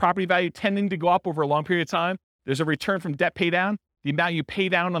appreciation, the property value tending to go up over a long period of time. There's a return from debt pay down, the amount you pay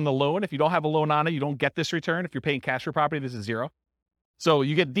down on the loan. If you don't have a loan on it, you don't get this return. If you're paying cash for property, this is 0. So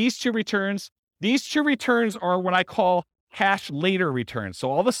you get these 2 returns. These 2 returns are what I call cash later returns. So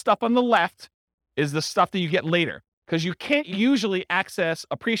all the stuff on the left is the stuff that you get later, because you can't usually access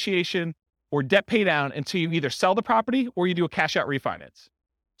appreciation or debt pay down until you either sell the property or you do a cash out refinance.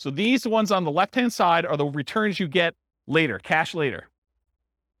 So these ones on the left-hand side are the returns you get later, cash later.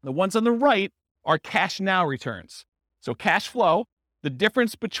 The ones on the right are cash now returns. So cash flow, the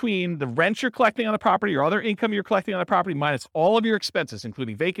difference between the rent you're collecting on the property or other income you're collecting on the property minus all of your expenses,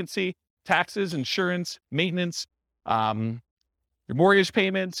 including vacancy, taxes, insurance, maintenance, your mortgage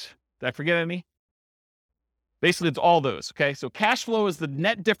payments. Did I forget any? Basically, it's all those, okay? So cash flow is the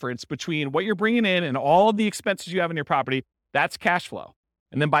net difference between what you're bringing in and all of the expenses you have in your property. That's cash flow.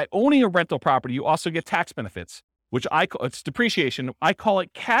 And then by owning a rental property, you also get tax benefits, which it's depreciation. I call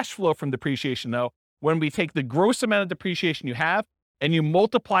it cash flow from depreciation, though, when we take the gross amount of depreciation you have and you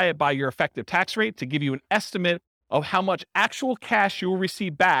multiply it by your effective tax rate to give you an estimate of how much actual cash you will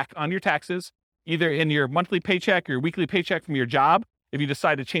receive back on your taxes, either in your monthly paycheck or your weekly paycheck from your job, if you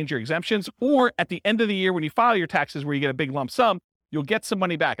decide to change your exemptions, or at the end of the year when you file your taxes where you get a big lump sum, you'll get some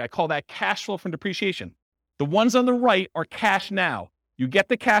money back. I call that cash flow from depreciation. The ones on the right are cash now. You get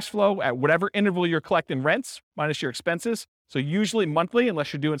the cash flow at whatever interval you're collecting rents minus your expenses. So usually monthly,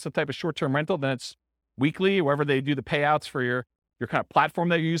 unless you're doing some type of short-term rental, then it's weekly, wherever they do the payouts for your kind of platform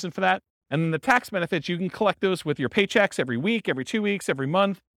that you're using for that. And then the tax benefits, you can collect those with your paychecks every week, every 2 weeks, every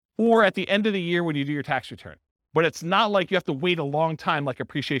month, or at the end of the year when you do your tax return. But it's not like you have to wait a long time like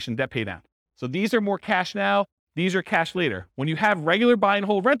appreciation debt pay down. So these are more cash now. These are cash later. When you have regular buy and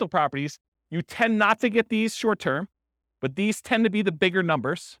hold rental properties, you tend not to get these short term, but these tend to be the bigger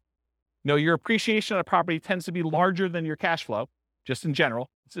numbers. Your appreciation on a property tends to be larger than your cash flow, just in general.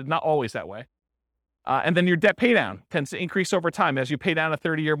 It's not always that way. And then your debt pay down tends to increase over time. As you pay down a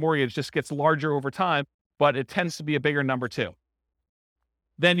 30-year mortgage, it just gets larger over time, but it tends to be a bigger number too.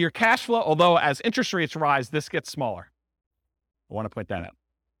 Then your cash flow, although as interest rates rise, this gets smaller. I want to point that out.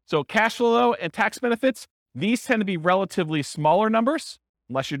 So cash flow and tax benefits, these tend to be relatively smaller numbers,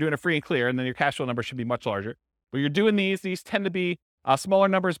 unless you're doing a free and clear, and then your cash flow number should be much larger. But you're doing these tend to be smaller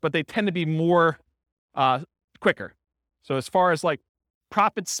numbers, but they tend to be more quicker. So as far as like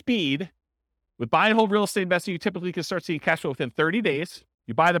profit speed, with buy and hold real estate investing, you typically can start seeing cash flow within 30 days.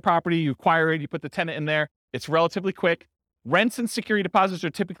 You buy the property, you acquire it, you put the tenant in there. It's relatively quick. Rents and security deposits are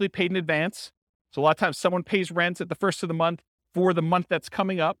typically paid in advance. So a lot of times someone pays rents at the first of the month for the month that's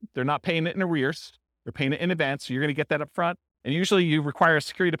coming up. They're not paying it in arrears. They're paying it in advance. So you're going to get that up front. And usually you require a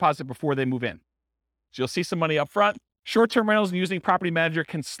security deposit before they move in. So you'll see some money up front. Short-term rentals and using property manager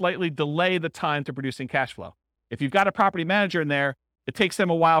can slightly delay the time to producing cash flow. If you've got a property manager in there, it takes them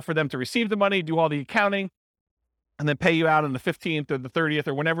a while for them to receive the money, do all the accounting, and then pay you out on the 15th or the 30th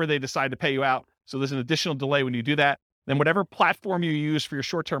or whenever they decide to pay you out. So there's an additional delay when you do that. Then whatever platform you use for your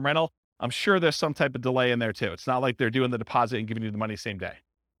short-term rental, I'm sure there's some type of delay in there too. It's not like they're doing the deposit and giving you the money same day.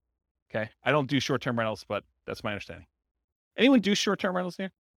 Okay. I don't do short-term rentals, but that's my understanding. Anyone do short-term rentals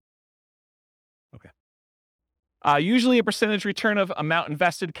here? Okay. Usually a percentage return of amount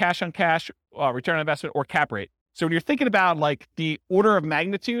invested, cash on cash, return on investment, or cap rate. So when you're thinking about like the order of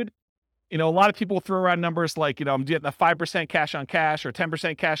magnitude, a lot of people throw around numbers like, I'm getting a 5% cash on cash or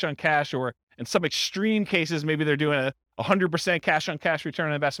 10% cash on cash, or in some extreme cases, maybe they're doing a 100% cash on cash return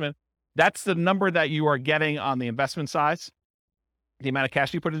on investment. That's the number that you are getting on the investment size, the amount of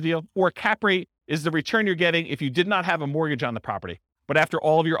cash you put in the deal. Or cap rate is the return you're getting if you did not have a mortgage on the property, but after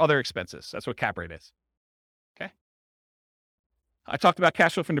all of your other expenses. That's what cap rate is. Okay. I talked about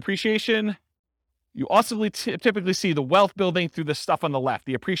cash flow from depreciation. You also typically see the wealth building through the stuff on the left.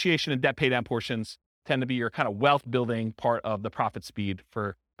 The appreciation and debt pay down portions tend to be your kind of wealth building part of the profit speed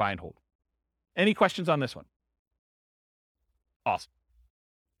for buy and hold. Any questions on this one? Awesome.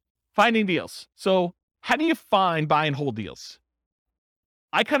 Finding deals. So how do you find buy and hold deals?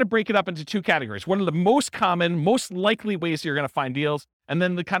 I kind of break it up into two categories. One of the most common, most likely ways you're going to find deals, and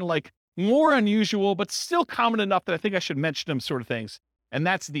then the kind of like more unusual, but still common enough that I think I should mention them sort of things. And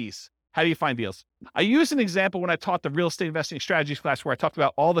that's these. How do you find deals? I used an example when I taught the real estate investing strategies class where I talked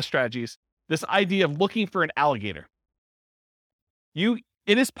about all the strategies, this idea of looking for an alligator.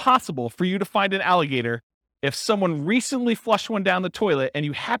 It is possible for you to find an alligator if someone recently flushed one down the toilet and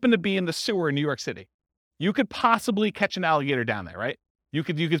you happen to be in the sewer in New York City. You could possibly catch an alligator down there, right? You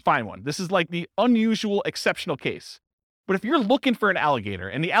could find one. This is like the unusual, exceptional case. But if you're looking for an alligator,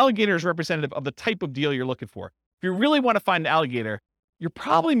 and the alligator is representative of the type of deal you're looking for, if you really want to find an alligator, you're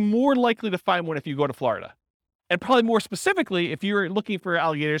probably more likely to find one if you go to Florida. And probably more specifically, if you're looking for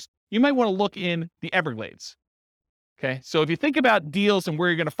alligators, you might want to look in the Everglades. Okay, so if you think about deals and where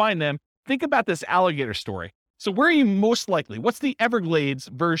you're going to find them, think about this alligator story. So where are you most likely? What's the Everglades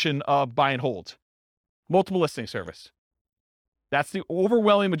version of buy and hold? Multiple listing service. That's the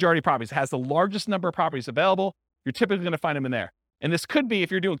overwhelming majority of properties. It has the largest number of properties available. You're typically going to find them in there. And this could be, if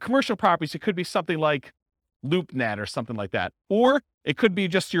you're doing commercial properties, it could be something like LoopNet or something like that. Or it could be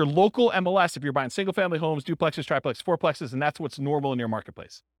just your local MLS if you're buying single family homes, duplexes, triplexes, fourplexes, and that's what's normal in your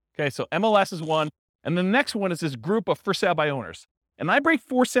marketplace. Okay, so MLS is one. And the next one is this group of for sale by owners. And I break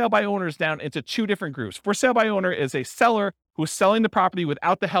for sale by owners down into two different groups. For sale by owner is a seller who's selling the property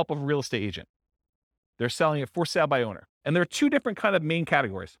without the help of a real estate agent. They're selling it for sale by owner. And there are two different kind of main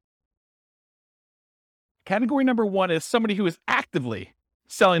categories. Category number one is somebody who is actively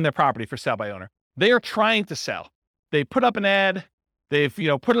selling their property for sale by owner. They are trying to sell. They put up an ad. They've,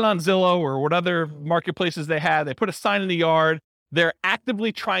 put it on Zillow or what other marketplaces they have. They put a sign in the yard. They're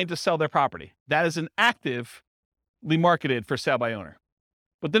actively trying to sell their property. That is an actively marketed for sale by owner.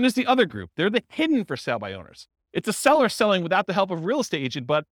 But then there's the other group. They're the hidden for sale by owners. It's a seller selling without the help of a real estate agent,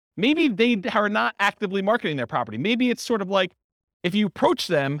 but maybe they are not actively marketing their property. Maybe it's sort of like if you approach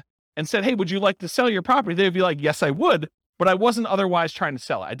them and said, hey, would you like to sell your property? They'd be like, yes, I would, but I wasn't otherwise trying to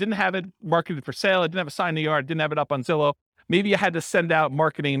sell it. I didn't have it marketed for sale. I didn't have a sign in the yard. I didn't have it up on Zillow. Maybe you had to send out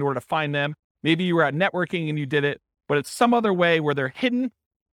marketing in order to find them. Maybe you were out networking and you did it, but it's some other way where they're hidden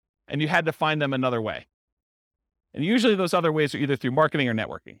and you had to find them another way. And usually those other ways are either through marketing or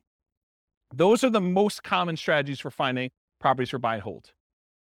networking. Those are the most common strategies for finding properties for buy and hold.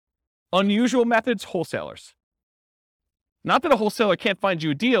 Unusual methods, wholesalers. Not that a wholesaler can't find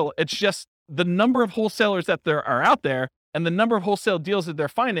you a deal, it's just the number of wholesalers that there are out there and the number of wholesale deals that they're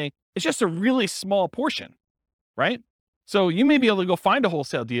finding is just a really small portion, right? So you may be able to go find a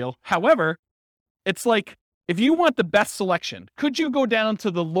wholesale deal. However, it's like, if you want the best selection, could you go down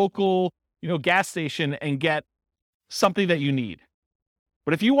to the local, gas station and get something that you need?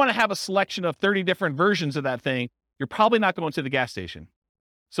 But if you want to have a selection of 30 different versions of that thing, you're probably not going to the gas station.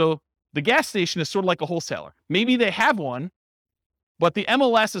 So the gas station is sort of like a wholesaler. Maybe they have one, but the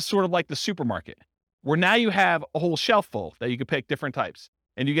MLS is sort of like the supermarket, where now you have a whole shelf full that you can pick different types,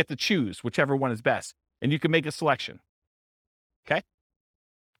 and you get to choose whichever one is best, and you can make a selection. Okay?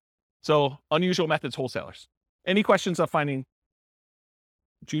 So unusual methods, wholesalers. Any questions on finding?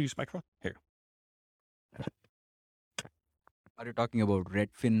 Did you use microphone? Here. Are you talking about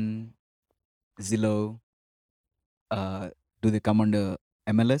Redfin, Zillow? Do they come under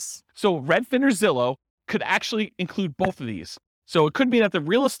MLS? So Redfin or Zillow could actually include both of these. So it could be that the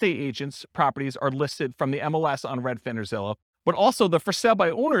real estate agents' properties are listed from the MLS on Redfin or Zillow, but also the for sale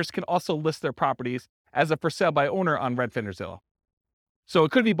by owners can also list their properties as a for sale by owner on Redfin or Zillow. So it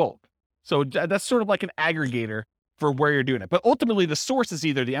could be both. So that's sort of like an aggregator for where you're doing it. But ultimately, the source is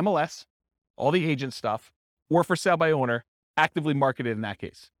either the MLS, all the agent stuff, or for sale by owner, actively marketed in that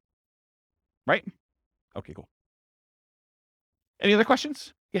case. Right? Okay, cool. Any other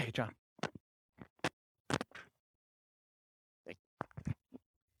questions? Yeah, hey, John.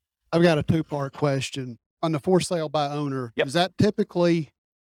 I've got a two-part question. On the for sale by owner, Yep. Is that typically,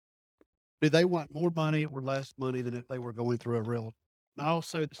 do they want more money or less money than if they were going through a realtor? And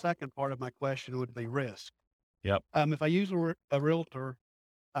also, the second part of my question would be risk. Yep. If I use a realtor,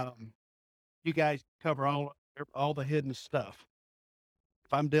 you guys cover all the hidden stuff.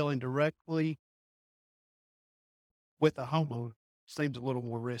 If I'm dealing directly with a homeowner, seems a little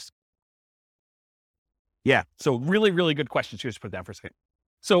more risky. Yeah. So really, really good questions. Just put it down for a second.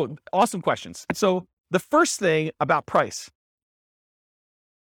 So awesome questions. So the first thing about price,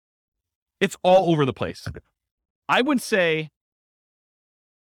 it's all over the place. I would say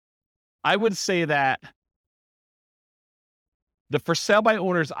that the for sale by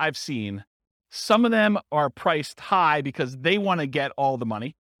owners I've seen, some of them are priced high because they want to get all the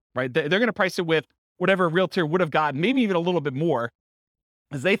money, right? They're going to price it with whatever a realtor would have gotten, maybe even a little bit more,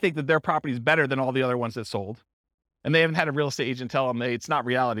 because they think that their property is better than all the other ones that sold. And they haven't had a real estate agent tell them that it's not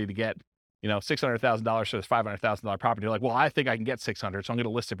reality to get, $600,000 for this $500,000 property. They're like, well, I think I can get 600, so I'm going to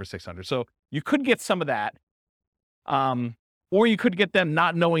list it for 600. So you could get some of that. Or you could get them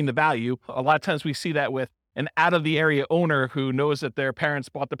not knowing the value. A lot of times we see that with an out of the area owner who knows that their parents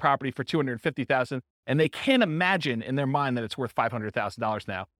bought the property for $250,000 and they can't imagine in their mind that it's worth $500,000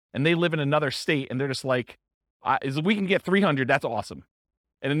 now. And they live in another state and they're just like, if we can get 300, that's awesome.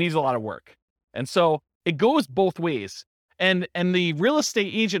 And it needs a lot of work. And so it goes both ways. And the real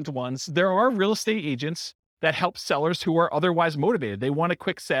estate agent ones, there are real estate agents that help sellers who are otherwise motivated. They want a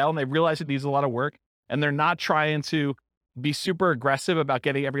quick sale and they realize it needs a lot of work and they're not trying to be super aggressive about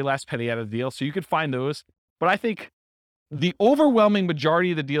getting every last penny out of the deal. So you could find those. But I think the overwhelming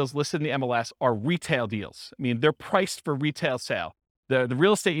majority of the deals listed in the MLS are retail deals. I mean, they're priced for retail sale. The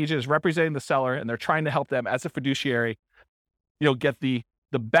real estate agent is representing the seller and they're trying to help them as a fiduciary, get the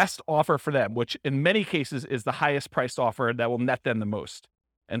best offer for them, which in many cases is the highest priced offer that will net them the most.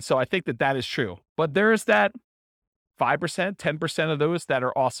 And so I think that is true. But there is that 5%, 10% of those that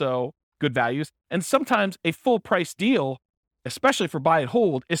are also good values. And sometimes a full price deal, especially for buy and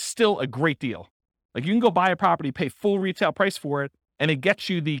hold, is still a great deal. Like you can go buy a property, pay full retail price for it, and it gets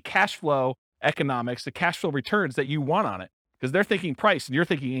you the cash flow economics, the cash flow returns that you want on it. Because they're thinking price and you're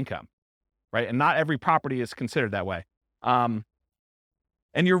thinking income, right? And not every property is considered that way. And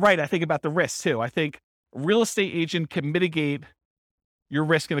you're right, I think about the risk too. I think a real estate agent can mitigate your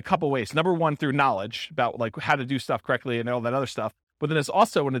risk in a couple ways. Number one, through knowledge about like how to do stuff correctly and all that other stuff. But then there's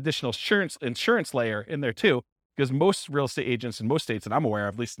also an additional insurance layer in there too, because most real estate agents in most states that I'm aware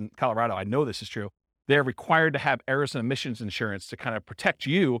of, at least in Colorado, I know this is true, they're required to have errors and omissions insurance to kind of protect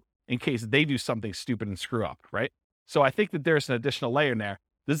you in case they do something stupid and screw up, right? So I think that there's an additional layer in there.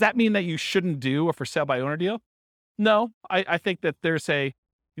 Does that mean that you shouldn't do a for sale by owner deal? No, I think that there's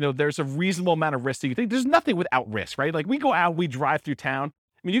there's a reasonable amount of risk that you think. There's nothing without risk, right? Like we go out, we drive through town.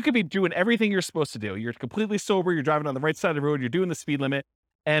 I mean, you could be doing everything you're supposed to do. You're completely sober. You're driving on the right side of the road. You're doing the speed limit.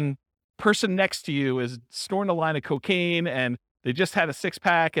 And person next to you is snorting a line of cocaine and they just had a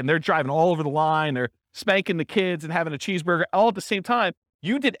 6-pack and they're driving all over the line. They're spanking the kids and having a cheeseburger all at the same time.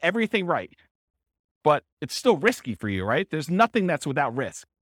 You did everything right, but it's still risky for you, right? There's nothing that's without risk.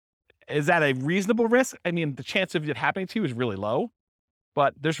 Is that a reasonable risk? I mean, the chance of it happening to you is really low,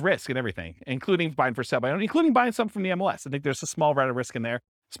 but there's risk in everything, including buying for sale by owner, including buying some from the MLS. I think there's a small amount of risk in there,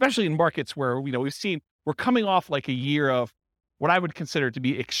 especially in markets where, we're coming off like a year of what I would consider to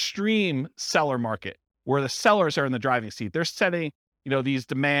be extreme seller market, where the sellers are in the driving seat. They're setting, these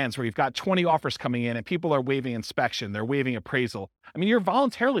demands where you've got 20 offers coming in and people are waiving inspection, they're waiving appraisal. I mean, you're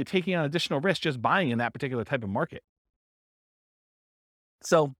voluntarily taking on additional risk just buying in that particular type of market.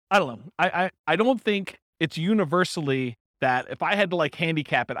 So I don't know. I don't think it's universally that if I had to like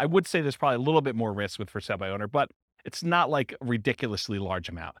handicap it, I would say there's probably a little bit more risk with for sale by owner, but it's not like a ridiculously large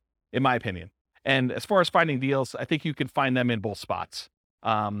amount, in my opinion. And as far as finding deals, I think you can find them in both spots.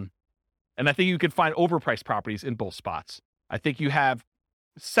 And I think you can find overpriced properties in both spots. I think you have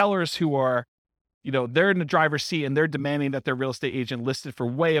sellers who are, they're in the driver's seat and they're demanding that their real estate agent listed for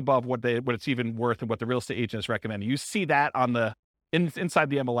way above what it's even worth and what the real estate agent is recommending. You see that on the inside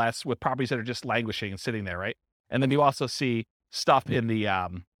the MLS with properties that are just languishing and sitting there, right? And then you also see stuff in the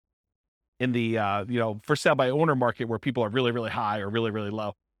for sale by owner market where people are really, really high or really, really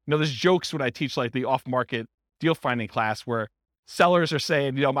low. There's jokes when I teach like the off-market deal finding class where sellers are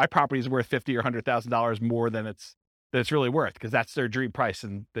saying, my property is worth $50,000 or $100,000 more than it's really worth because that's their dream price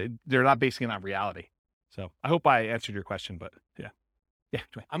and they're not basing it on reality. So I hope I answered your question, but yeah.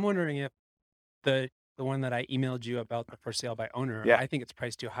 Dwayne. I'm wondering if the one that I emailed you about the for sale by owner, Yeah. I think it's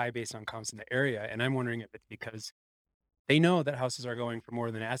priced too high based on comps in the area. And I'm wondering if it's because they know that houses are going for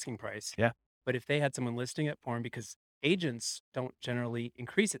more than asking price. Yeah. But if they had someone listing it for them, because agents don't generally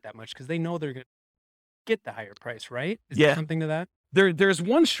increase it that much because they know they're going to get the higher price, right? Is there something to that? There's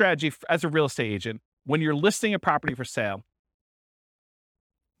one strategy as a real estate agent when you're listing a property for sale.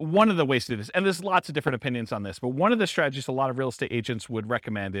 One of the ways to do this, and there's lots of different opinions on this, but one of the strategies a lot of real estate agents would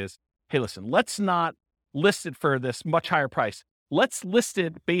recommend is, hey, listen, let's not list it for this much higher price. Let's list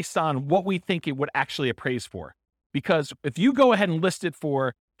it based on what we think it would actually appraise for. Because if you go ahead and list it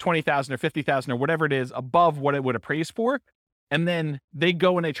for $20,000 or $50,000 or whatever it is above what it would appraise for, and then they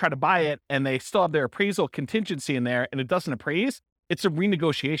go and they try to buy it and they still have their appraisal contingency in there and it doesn't appraise, it's a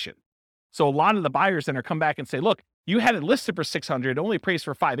renegotiation. So a lot of the buyers then are come back and say, look, you had it listed for $600, only appraised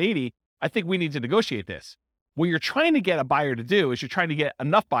for $580. I think we need to negotiate this. What you're trying to get a buyer to do is you're trying to get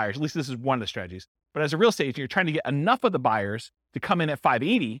enough buyers, at least this is one of the strategies, but as a real estate agent, you're trying to get enough of the buyers to come in at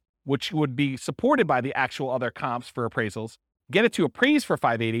 $580, which would be supported by the actual other comps for appraisals, get it to appraise for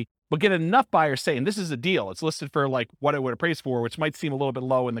 $580, but get enough buyers saying this is a deal. It's listed for like what it would appraise for, which might seem a little bit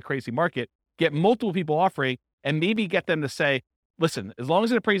low in the crazy market. Get multiple people offering and maybe get them to say, listen, as long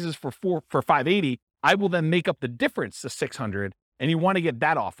as it appraises for $580, I will then make up the difference to $600. And you want to get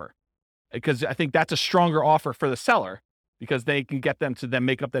that offer because I think that's a stronger offer for the seller because they can get them to then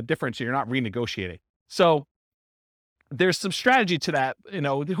make up that difference. So you're not renegotiating. So there's some strategy to that.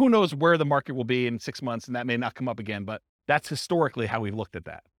 Who knows where the market will be in 6 months and that may not come up again, but that's historically how we've looked at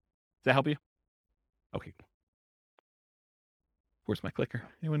that. Does that help you? Okay. Where's my clicker?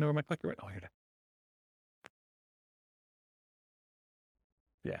 Anyone know where my clicker went? Oh, here it is.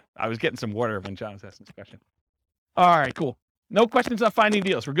 Yeah, I was getting some water when John was asking this question. All right, cool. No questions on finding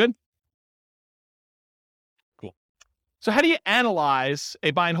deals. We're good? Cool. So how do you analyze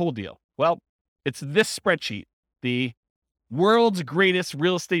a buy and hold deal? Well, it's this spreadsheet, the world's greatest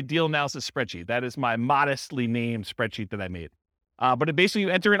real estate deal analysis spreadsheet. That is my modestly named spreadsheet that I made. But it basically, you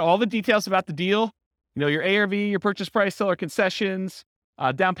enter in all the details about the deal, your ARV, your purchase price, seller concessions,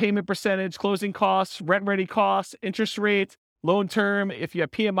 down payment percentage, closing costs, rent ready costs, interest rate, loan term, if you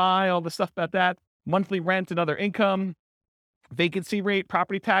have PMI, all the stuff about that, monthly rent and other income, vacancy rate,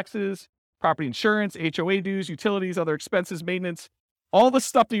 property taxes, property insurance, HOA dues, utilities, other expenses, maintenance, all the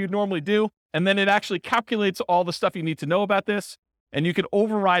stuff that you normally do. And then it actually calculates all the stuff you need to know about this. And you can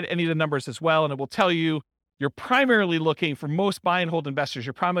override any of the numbers as well. And it will tell you you're primarily looking for most buy and hold investors.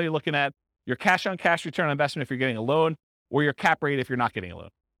 You're primarily looking at your cash on cash return on investment if you're getting a loan or your cap rate if you're not getting a loan.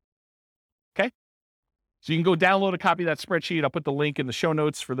 Okay. So you can go download a copy of that spreadsheet. I'll put the link in the show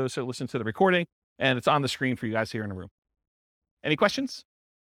notes for those who listen to the recording, and it's on the screen for you guys here in the room. Any questions?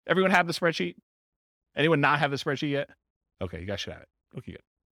 Everyone have the spreadsheet? Anyone not have the spreadsheet yet? Okay, you guys should have it. Okay, good.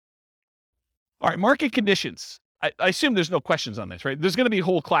 All right, market conditions. I assume there's no questions on this, right? There's going to be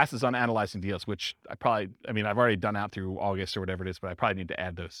whole classes on analyzing deals, which I've already done out through August or whatever it is, but I probably need to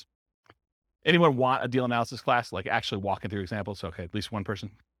add those. Anyone want a deal analysis class, like actually walking through examples? Okay, at least one person.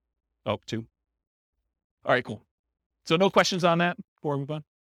 Oh, two. All right, cool. So no questions on that before we move on?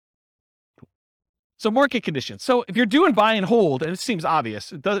 Cool. So market conditions. So if you're doing buy and hold, and it seems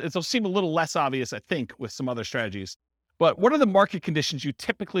obvious, it'll seem a little less obvious, I think, with some other strategies. But what are the market conditions you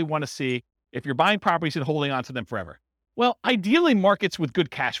typically want to see if you're buying properties and holding on to them forever? Well, ideally markets with good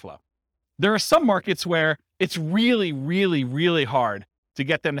cash flow. There are some markets where it's really, really, really hard to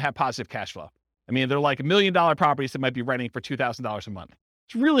get them to have positive cash flow. I mean, they're like $1 million properties that might be renting for $2,000 a month.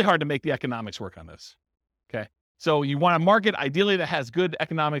 It's really hard to make the economics work on this. Okay. So you want a market ideally that has good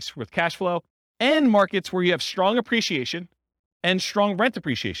economics with cash flow, and markets where you have strong appreciation and strong rent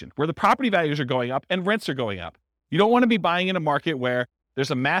appreciation, where the property values are going up and rents are going up. You don't want to be buying in a market where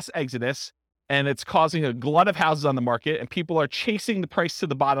there's a mass exodus and it's causing a glut of houses on the market and people are chasing the price to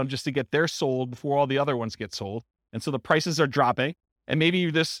the bottom just to get theirs sold before all the other ones get sold. And so the prices are dropping. And maybe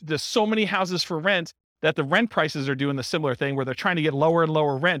there's so many houses for rent that the rent prices are doing the similar thing where they're trying to get lower and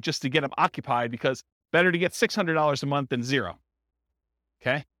lower rent just to get them occupied, because better to get $600 a month than zero.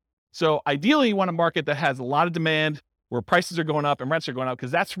 Okay. So ideally you want a market that has a lot of demand, where prices are going up and rents are going up,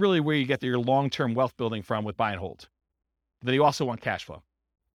 because that's really where you get your long-term wealth building from with buy and hold. Then you also want cash flow.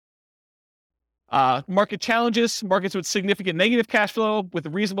 Market challenges, markets with significant negative cash flow with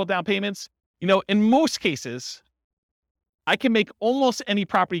reasonable down payments. In most cases, I can make almost any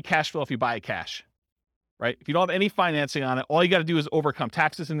property cash flow if you buy it cash, right? If you don't have any financing on it, all you got to do is overcome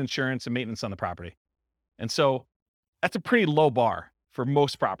taxes and insurance and maintenance on the property. And so that's a pretty low bar for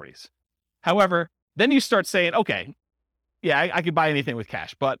most properties. However, then you start saying, okay, yeah, I could buy anything with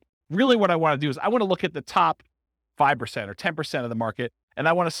cash, but really what I want to do is I want to look at the top 5% or 10% of the market, and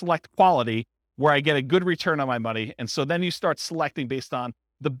I want to select quality where I get a good return on my money. And so then you start selecting based on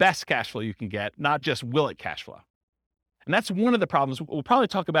the best cash flow you can get, not just will it cash flow. And that's one of the problems. We'll probably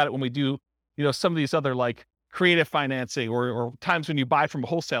talk about it when we do, some of these other like creative financing or times when you buy from a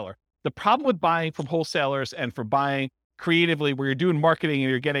wholesaler. The problem with buying from wholesalers and for buying creatively where you're doing marketing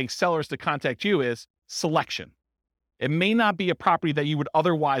and you're getting sellers to contact you is selection. It may not be a property that you would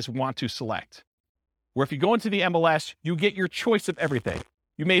otherwise want to select. Where if you go into the MLS, you get your choice of everything.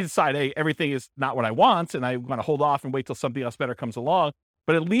 You may decide, hey, everything is not what I want, and I want to hold off and wait till something else better comes along.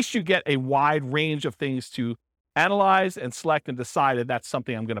 But at least you get a wide range of things to analyze and select and decide if that's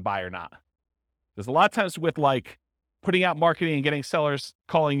something I'm going to buy or not. There's a lot of times with like putting out marketing and getting sellers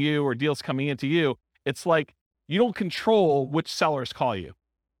calling you or deals coming into you, it's like you don't control which sellers call you.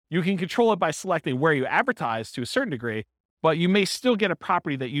 You can control it by selecting where you advertise to a certain degree, but you may still get a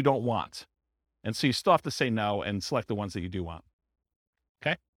property that you don't want. And so you still have to say no and select the ones that you do want.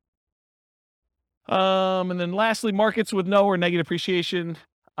 Okay. And then lastly, markets with no or negative appreciation.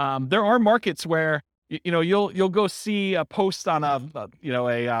 There are markets where, you'll go see a post on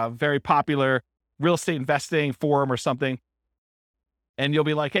a very popular real estate investing forum or something. And you'll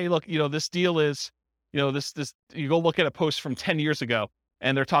be like, hey, look, this deal is, this, you go look at a post from 10 years ago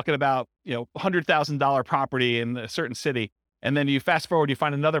and they're talking about, $100,000 property in a certain city. And then you fast forward, you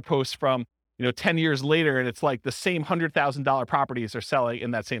find another post from, 10 years later, and it's like the same $100,000 properties are selling in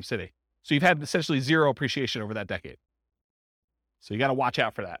that same city. So you've had essentially zero appreciation over that decade. So you got to watch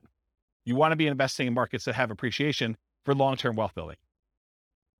out for that. You want to be investing in markets that have appreciation for long-term wealth building.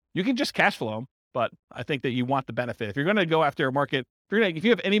 You can just cash flow them, but I think that you want the benefit. If you're going to go after a market, if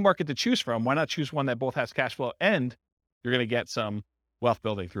you have any market to choose from, why not choose one that both has cash flow and you're going to get some wealth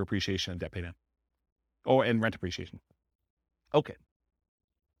building through appreciation and debt pay down, and rent appreciation. Okay.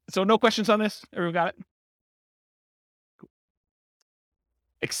 So no questions on this? Everyone got it? Cool.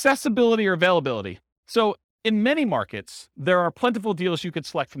 Accessibility or availability. So in many markets, there are plentiful deals you could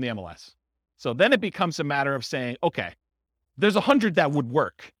select from the MLS. So then it becomes a matter of saying, okay, there's 100 that would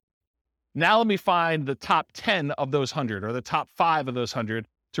work. Now let me find the top 10 of those 100 or the top 5 of those 100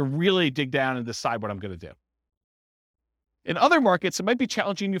 to really dig down and decide what I'm going to do. In other markets, it might be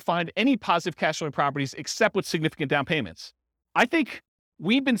challenging to find any positive cash flowing properties except with significant down payments. I think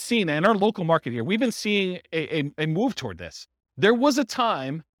we've been seeing, in our local market here, we've been seeing a move toward this. There was a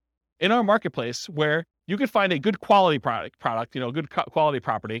time in our marketplace where you could find a good quality product, good quality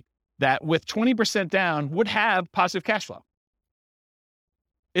property that with 20% down would have positive cash flow.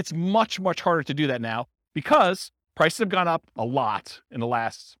 It's much, much harder to do that now because prices have gone up a lot in the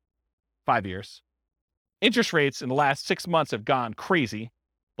last 5 years. Interest rates in the last 6 months have gone crazy,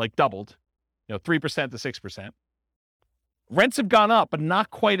 like doubled, 3% to 6%. Rents have gone up, but not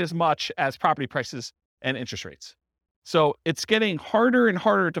quite as much as property prices and interest rates. So it's getting harder and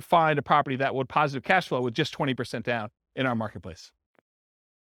harder to find a property that would positive cash flow with just 20% down in our marketplace.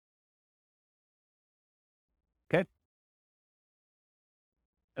 Okay.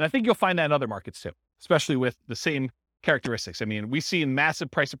 And I think you'll find that in other markets too, especially with the same characteristics. I mean, we see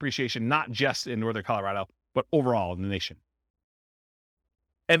massive price appreciation, not just in Northern Colorado, but overall in the nation.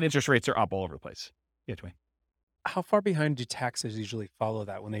 And interest rates are up all over the place. Yeah, Dwayne. How far behind do taxes usually follow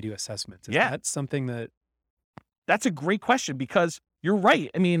that when they do assessments? Is that something that... That's a great question, because you're right.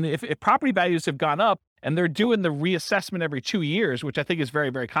 I mean, if property values have gone up and they're doing the reassessment every 2 years, which I think is very,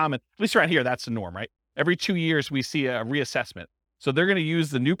 very common, at least around here, that's the norm, right? Every 2 years, we see a reassessment. So they're going to use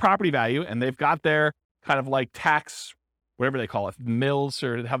the new property value, and they've got their kind of like tax, whatever they call it, mills,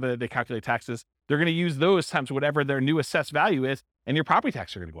 or how they calculate taxes. They're going to use those times whatever their new assessed value is, and your property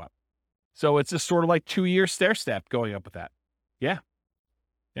taxes are going to go up. So it's just sort of like 2-year stair step going up with that. Yeah.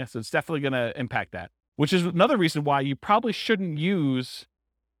 So it's definitely going to impact that, which is another reason why you probably shouldn't use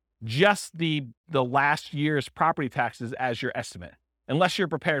just the last year's property taxes as your estimate, unless you're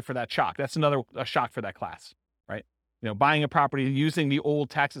prepared for that shock. That's a shock for that class, right? Buying a property using the old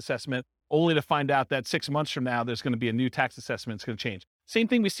tax assessment only to find out that 6 months from now, there's going to be a new tax assessment. It's going to change. Same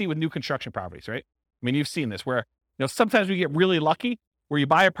thing we see with new construction properties, right? I mean, you've seen this where, sometimes we get really lucky where you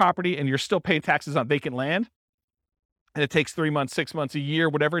buy a property and you're still paying taxes on vacant land. And it takes 3 months, 6 months, a year,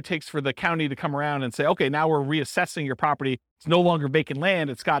 whatever it takes for the county to come around and say, okay, now we're reassessing your property. It's no longer vacant land.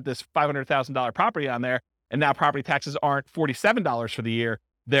 It's got this $500,000 property on there. And now property taxes aren't $47 for the year.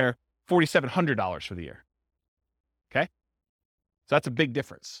 They're $4,700 for the year. Okay. So that's a big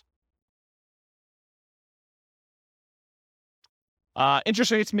difference.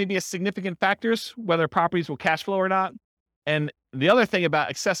 Interest rates may be a significant factors, whether properties will cash flow or not. And the other thing about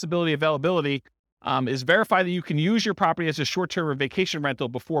accessibility, availability, is verify that you can use your property as a short-term or vacation rental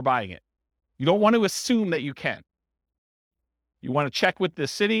before buying it. You don't want to assume that you can. You want to check with the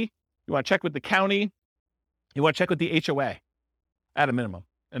city. You want to check with the county. You want to check with the HOA at a minimum.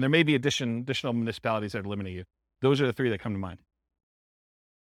 And there may be additional municipalities that eliminate you. Those are the 3 that come to mind.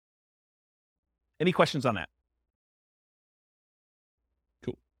 Any questions on that?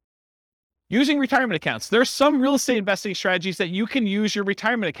 Cool. Using retirement accounts. There's some real estate investing strategies that you can use your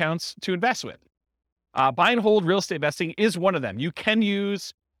retirement accounts to invest with. Buy and hold real estate investing is one of them. You can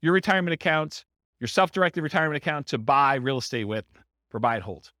use your retirement account, your self-directed retirement account, to buy real estate with for buy and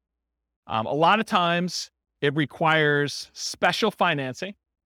hold. A lot of times it requires special financing.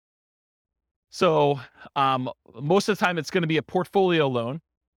 So most of the time it's going to be a portfolio loan,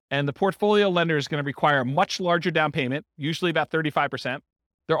 and the portfolio lender is going to require a much larger down payment, usually about 35%.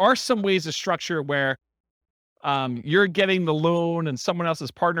 There are some ways to structure where you're getting the loan and someone else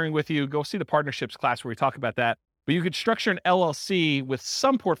is partnering with you. Go see the partnerships class where we talk about that. But you could structure an LLC with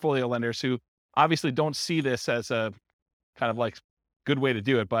some portfolio lenders who obviously don't see this as a kind of like good way to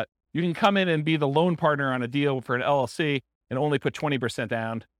do it. But you can come in and be the loan partner on a deal for an LLC and only put 20%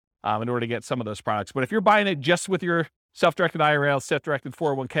 down in order to get some of those products. But if you're buying it just with your self-directed IRA, self-directed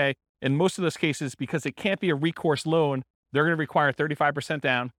 401k, in most of those cases, because it can't be a recourse loan, they're going to require 35%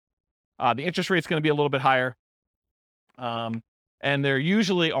 down. The interest rate is going to be a little bit higher. And they're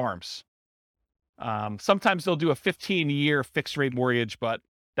usually ARMs. Sometimes they'll do a 15-year fixed rate mortgage, but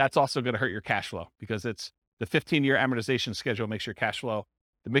that's also going to hurt your cash flow because it's the 15-year amortization schedule makes your cash flow,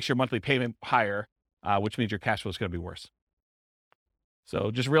 it makes your monthly payment higher, which means your cash flow is going to be worse.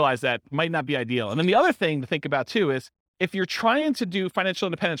 So just realize that might not be ideal. And then the other thing to think about too is if you're trying to do financial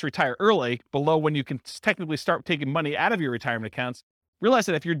independence, retire early, below when you can technically start taking money out of your retirement accounts, realize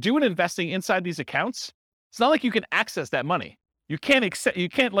that if you're doing investing inside these accounts, it's not like you can access that money. You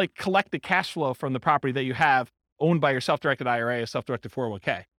can't like collect the cash flow from the property that you have owned by your self-directed IRA or self-directed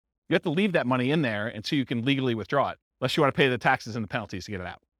 401k. You have to leave that money in there until you can legally withdraw it, unless you want to pay the taxes and the penalties to get it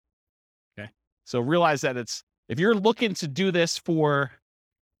out. Okay. So realize that if you're looking to do this for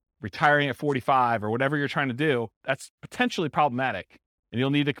retiring at 45 or whatever you're trying to do, that's potentially problematic. And you'll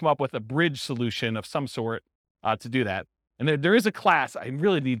need to come up with a bridge solution of some sort to do that. And there is a class, I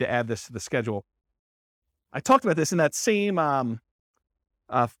really need to add this to the schedule. I talked about this in that same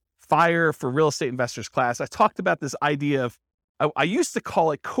Fire for Real Estate Investors class. I talked about this idea of, I used to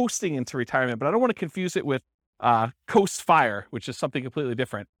call it coasting into retirement, but I don't want to confuse it with Coast Fire, which is something completely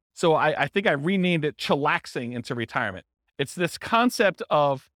different. So I think I renamed it chillaxing into retirement. It's this concept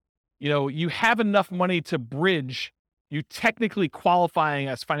of, you have enough money to bridge, you technically qualifying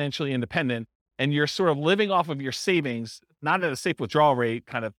as financially independent, and you're sort of living off of your savings, not at a safe withdrawal rate,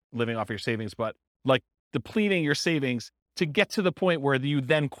 kind of living off your savings, but like depleting your savings to get to the point where you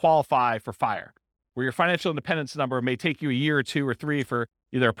then qualify for FIRE, where your financial independence number may take you a year or 2 or 3 for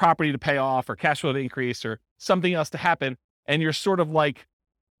either a property to pay off or cash flow to increase or something else to happen. And you're sort of like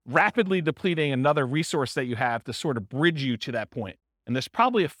rapidly depleting another resource that you have to sort of bridge you to that point. And there's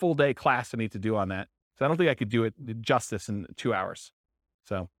probably a full day class I need to do on that. So I don't think I could do it justice in 2 hours.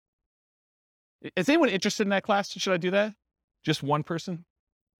 So is anyone interested in that class? Should I do that? Just one person?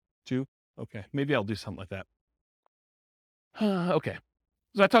 2? Okay. Maybe I'll do something like that. Okay.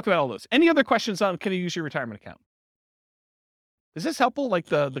 So I talked about all those. Any other questions on can you use your retirement account? Is this helpful? Like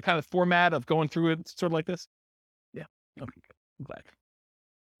the kind of format of going through it sort of like this? Yeah. Okay, good. I'm glad.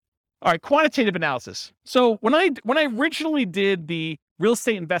 All right, quantitative analysis. So when I originally did the real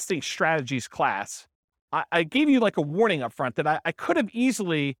estate investing strategies class, I gave you like a warning up front that I could have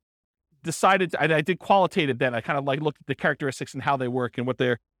easily decided, I did qualitative then. I kind of like looked at the characteristics and how they work and what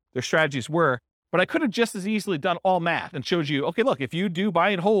their strategies were. But I could have just as easily done all math and showed you, okay, look, if you do buy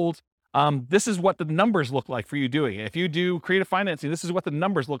and hold, this is what the numbers look like for you doing it. If you do creative financing, this is what the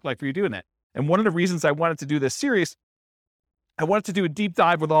numbers look like for you doing it. And one of the reasons I wanted to do this series, I wanted to do a deep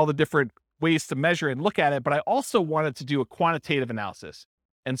dive with all the different ways to measure and look at it, but I also wanted to do a quantitative analysis.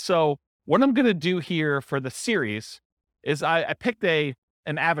 And so what I'm going to do here for the series is I picked an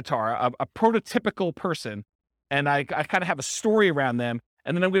avatar, a prototypical person, and I kind of have a story around them.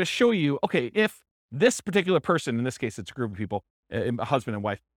 And then I'm going to show you, okay, if this particular person, in this case, it's a group of people, a husband and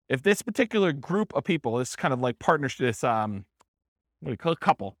wife, if this particular group of people, this kind of like partnership, this, what do you call it,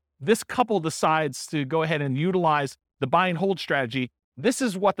 couple, this couple decides to go ahead and utilize the buy and hold strategy, this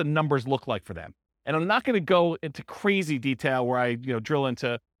is what the numbers look like for them. And I'm not going to go into crazy detail where I, drill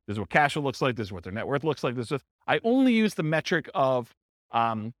into, this is what cash flow looks like, this is what their net worth looks like, I only use the metric of,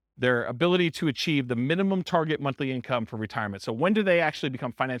 their ability to achieve the minimum target monthly income for retirement. So when do they actually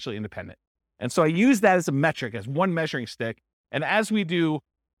become financially independent? And so I use that as a metric, as one measuring stick. And as we do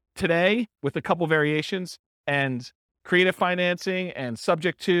today with a couple variations and creative financing and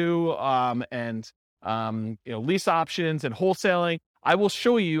subject to, lease options and wholesaling, I will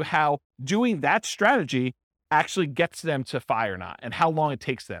show you how doing that strategy actually gets them to FI or not and how long it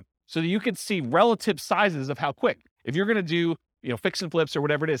takes them. So that you can see relative sizes of how quick. If you're going to do fix and flips or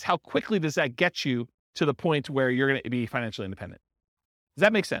whatever it is, how quickly does that get you to the point where you're going to be financially independent? Does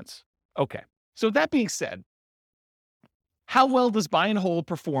that make sense? Okay. So that being said, how well does buy and hold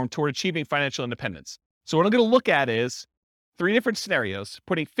perform toward achieving financial independence? So what I'm going to look at is 3 different scenarios,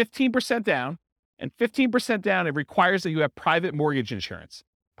 putting 15% down, and 15% down, it requires that you have private mortgage insurance.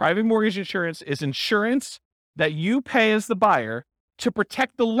 Private mortgage insurance is insurance that you pay as the buyer to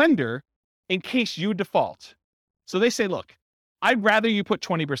protect the lender in case you default. So they say, look, I'd rather you put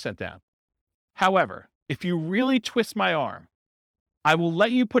 20% down. However, if you really twist my arm, I will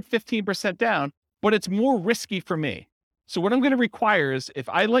let you put 15% down, but it's more risky for me. So what I'm going to require is if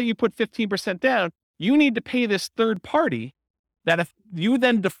I let you put 15% down, you need to pay this third party that if you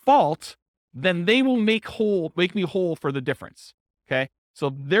then default, then they will make me whole for the difference. Okay.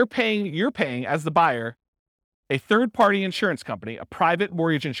 So you're paying as the buyer, a third party insurance company, a private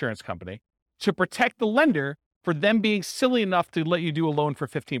mortgage insurance company to protect the lender for them being silly enough to let you do a loan for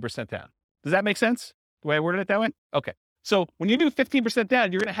 15% down. Does that make sense? The way I worded it that way? Okay. So when you do 15%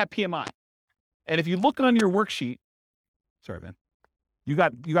 down, you're going to have PMI. And if you look on your worksheet, sorry, man, you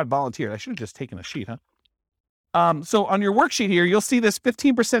got volunteered. I should have just taken a sheet, huh? So on your worksheet here, you'll see this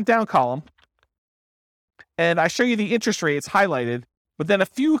 15% down column. And I show you the interest rates highlighted, but then a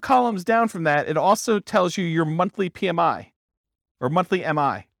few columns down from that, it also tells you your monthly PMI or monthly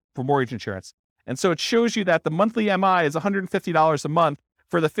MI for mortgage insurance. And so it shows you that the monthly MI is $150 a month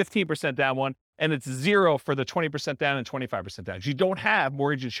for the 15% down one, and it's 0 for the 20% down and 25% down. You don't have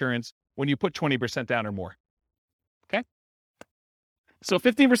mortgage insurance when you put 20% down or more. Okay? So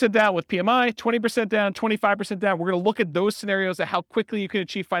 15% down with PMI, 20% down, 25% down. We're going to look at those scenarios of how quickly you can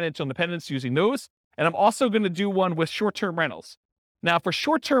achieve financial independence using those. And I'm also going to do one with short-term rentals. Now, for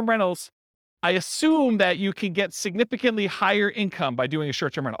short-term rentals, I assume that you can get significantly higher income by doing a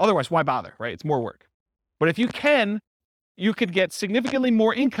short-term rental. Otherwise, why bother, right? It's more work. But if you could get significantly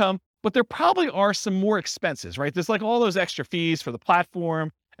more income, but there probably are some more expenses, right? There's like all those extra fees for the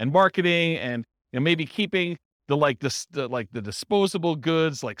platform and marketing and maybe keeping the disposable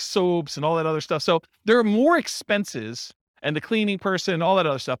goods like soaps and all that other stuff. So there are more expenses and the cleaning person, all that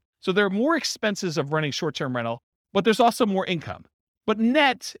other stuff. So there are more expenses of running short-term rental, but there's also more income. But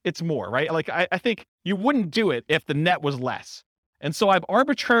net, it's more, right? Like I think you wouldn't do it if the net was less. And so I've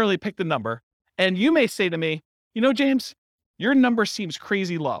arbitrarily picked a number. And you may say to me, James, your number seems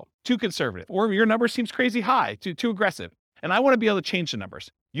crazy low, too conservative, or your number seems crazy high, too aggressive. And I want to be able to change the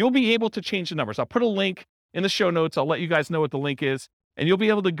numbers. You'll be able to change the numbers. I'll put a link in the show notes. I'll let you guys know what the link is. And you'll be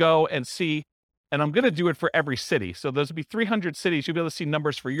able to go and see And I'm going to do it for every city. So those would be 300 cities. You'll be able to see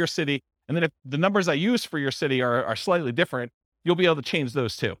numbers for your city. And then if the numbers I use for your city are slightly different, you'll be able to change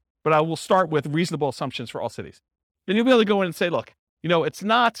those too. But I will start with reasonable assumptions for all cities. Then you'll be able to go in and say, look, it's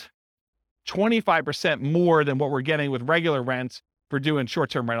not 25% more than what we're getting with regular rents for doing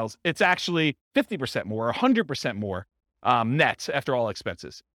short-term rentals. It's actually 50% more, 100% more net after all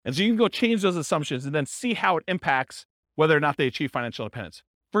expenses. And so you can go change those assumptions and then see how it impacts whether or not they achieve financial independence.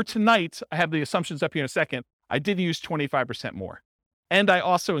 For tonight, I have the assumptions up here in a second. I did use 25% more. And I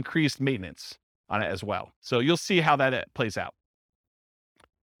also increased maintenance on it as well. So you'll see how that plays out.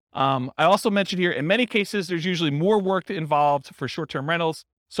 I also mentioned here, in many cases, there's usually more work involved for short-term rentals.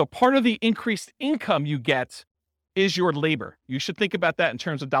 So part of the increased income you get is your labor. You should think about that in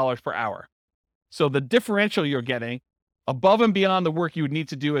terms of dollars per hour. So the differential you're getting above and beyond the work you would need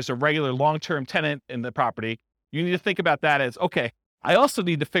to do as a regular long-term tenant in the property, you need to think about that as, okay, I also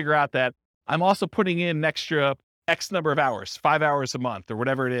need to figure out that I'm also putting in an extra X number of hours, 5 hours a month or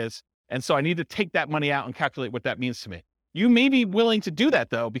whatever it is. And so I need to take that money out and calculate what that means to me. You may be willing to do that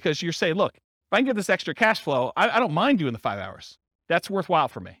though, because you're saying, look, if I can get this extra cash flow, I don't mind doing the 5 hours. That's worthwhile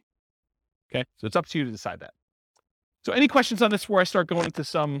for me. Okay. So it's up to you to decide that. So any questions on this before I start going into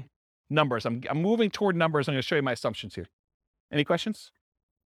some numbers? I'm moving toward numbers. I'm going to show you my assumptions here. Any questions?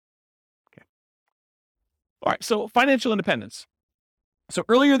 Okay. All right. So financial independence. So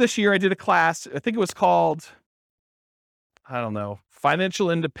earlier this year, I did a class, I think it was called,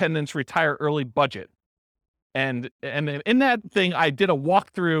 Financial Independence Retire Early Budget. And in that thing, I did a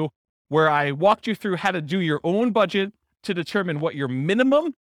walkthrough where I walked you through how to do your own budget to determine what your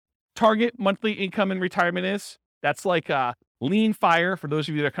minimum target monthly income in retirement is. That's like lean fire, for those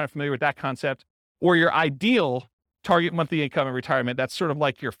of you that are kind of familiar with that concept, or your ideal target monthly income in retirement. That's sort of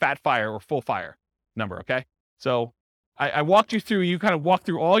like your fat fire or full fire number, okay? So I walked you through, you kind of walked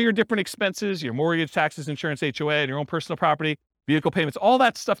through all your different expenses, your mortgage, taxes, insurance, HOA, and your own personal property, vehicle payments, all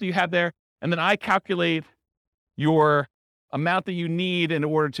that stuff that you have there. And then I calculate your amount that you need in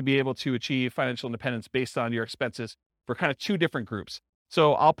order to be able to achieve financial independence based on your expenses for kind of two different groups.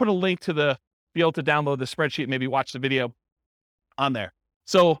 So I'll put a link to be able to download the spreadsheet, maybe watch the video on there.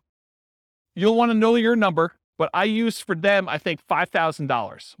 So you'll want to know your number, but I used for them, I think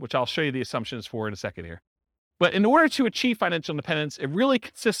 $5,000, which I'll show you the assumptions for in a second here. But in order to achieve financial independence, it really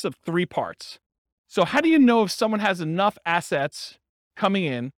consists of three parts. So how do you know if someone has enough assets coming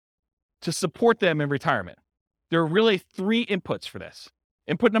in to support them in retirement? There are really three inputs for this.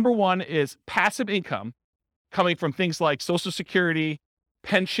 Input number one is passive income coming from things like Social Security,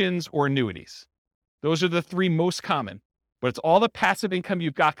 pensions, or annuities. Those are the three most common, but it's all the passive income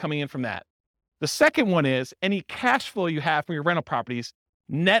you've got coming in from that. The second one is any cash flow you have from your rental properties,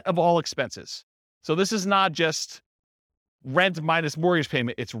 net of all expenses. So this is not just rent minus mortgage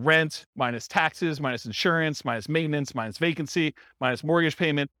payment. It's rent minus taxes, minus insurance, minus maintenance, minus vacancy, minus mortgage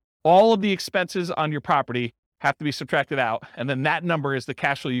payment. All of the expenses on your property have to be subtracted out. And then that number is the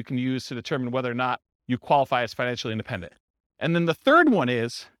cash flow you can use to determine whether or not you qualify as financially independent. And then the third one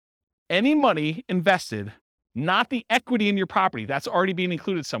is any money invested, not the equity in your property. That's already being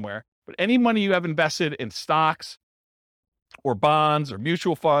included somewhere, but any money you have invested in stocks or bonds or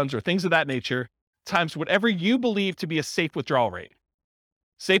mutual funds or things of that nature, times whatever you believe to be a safe withdrawal rate.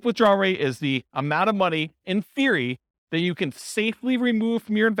 Safe withdrawal rate is the amount of money, in theory, that you can safely remove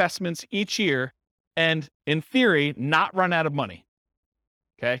from your investments each year and, in theory, not run out of money.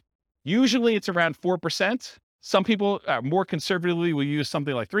 Okay? Usually it's around 4%. Some people more conservatively will use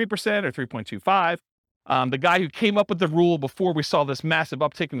something like 3% or 3.25. The guy who came up with the rule before we saw this massive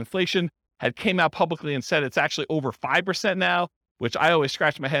uptick in inflation had came out publicly and said it's actually over 5% now, which I always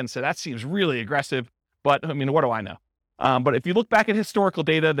scratched my head and said, that seems really aggressive. But I mean, what do I know? But if you look back at historical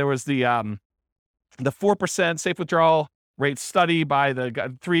data, there was the 4% safe withdrawal rate study by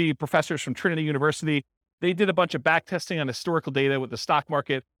the three professors from Trinity University. They did a bunch of back testing on historical data with the stock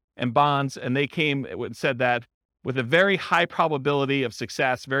market and bonds, and they came and said that with a very high probability of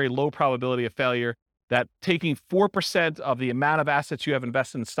success, very low probability of failure, that taking 4% of the amount of assets you have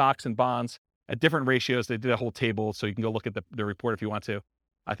invested in stocks and bonds at different ratios, they did a whole table, so you can go look at the report if you want to.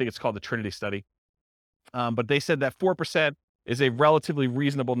 I think it's called the Trinity study. But they said that 4% is a relatively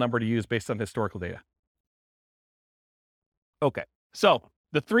reasonable number to use based on historical data. Okay, so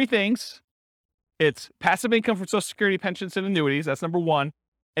the three things, it's passive income from Social Security, pensions, and annuities. That's number one.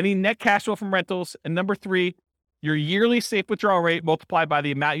 Any net cash flow from rentals. And number three, your yearly safe withdrawal rate multiplied by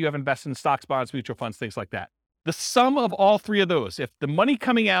the amount you have invested in stocks, bonds, mutual funds, things like that. The sum of all three of those, if the money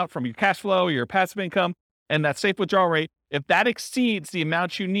coming out from your cash flow, your passive income, and that safe withdrawal rate, if that exceeds the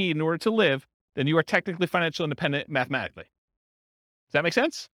amount you need in order to live, then you are technically financially independent mathematically. Does that make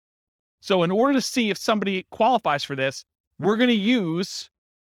sense? So in order to see if somebody qualifies for this, we're going to use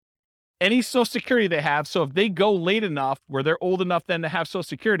any Social Security they have. So if they go late enough where they're old enough then to have Social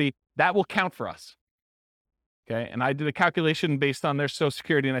Security, that will count for us. Okay. And I did a calculation based on their Social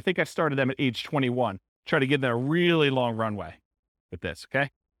Security, and I think I started them at age 21. Try to give them a really long runway with this.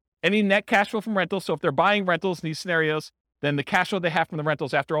 Okay. Any net cash flow from rentals. So if they're buying rentals in these scenarios, then the cash flow they have from the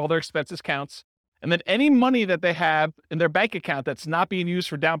rentals after all their expenses counts. And then any money that they have in their bank account that's not being used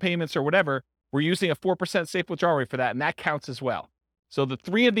for down payments or whatever, we're using a 4% safe withdrawal rate for that, and that counts as well. So the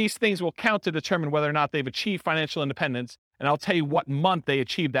three of these things will count to determine whether or not they've achieved financial independence, and I'll tell you what month they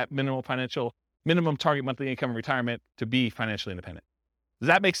achieved that minimum target monthly income in retirement to be financially independent. Does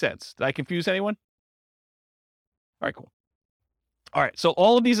that make sense? Did I confuse anyone? All right, cool. All right, so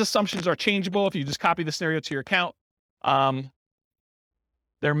all of these assumptions are changeable if you just copy the scenario to your account.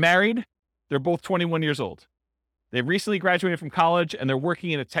 They're married. They're both 21 years old. They've recently graduated from college, and they're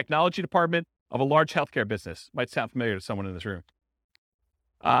working in a technology department of a large healthcare business. Might sound familiar to someone in this room.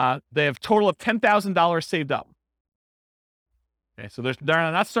 They have a total of $10,000 saved up. Okay, so they're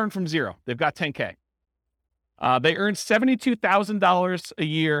not starting from zero. They've got 10K. They earn $72,000 a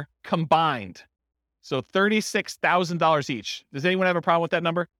year combined. So $36,000 each. Does anyone have a problem with that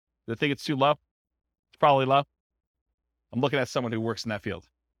number? Do they think it's too low? It's probably low. I'm looking at someone who works in that field.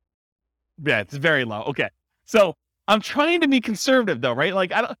 Yeah, it's very low. Okay. So I'm trying to be conservative though, right?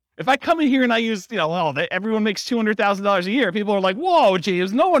 Like if I come in here and I use, everyone makes $200,000 a year, people are like, whoa,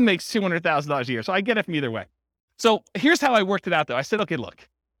 James, no one makes $200,000 a year. So I get it from either way. So here's how I worked it out though. I said, okay, look,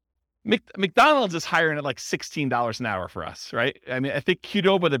 McDonald's is hiring at like $16 an hour for us, right? I mean, I think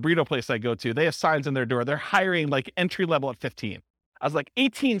Qdoba, the burrito place I go to, they have signs on their door. They're hiring like entry level at 15. I was like,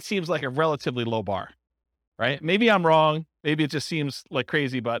 18 seems like a relatively low bar, right? Maybe I'm wrong. Maybe it just seems like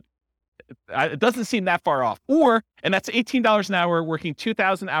crazy, but it doesn't seem that far off. And that's $18 an hour, working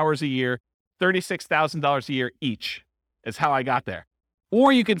 2,000 hours a year, $36,000 a year each is how I got there.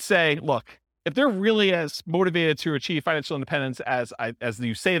 Or you can say, look, if they're really as motivated to achieve financial independence as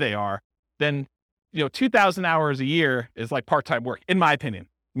you say they are, then 2,000 hours a year is like part-time work, in my opinion.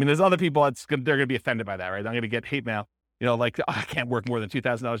 I mean, there's other people they're going to be offended by that, right? I'm going to get hate mail, I can't work more than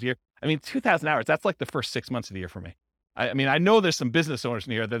 $2,000 a year. I mean, 2,000 hours, that's like the first 6 months of the year for me. I mean, I know there's some business owners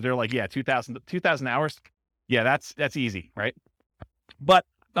in here that they're like, yeah, 2,000 hours. Yeah, that's easy, right? But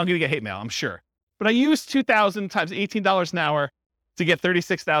I'm going to get hate mail, I'm sure. But I use 2,000 times $18 an hour to get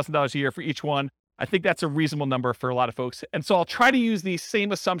 $36,000 a year for each one. I think that's a reasonable number for a lot of folks. And so I'll try to use these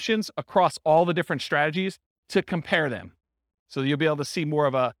same assumptions across all the different strategies to compare them. So you'll be able to see more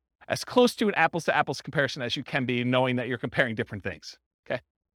of as close to an apples to apples comparison as you can be, knowing that you're comparing different things. Okay.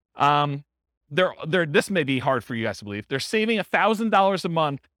 This may be hard for you guys to believe. They're saving $1,000 a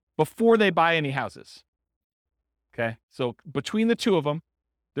month before they buy any houses. Okay. So between the two of them,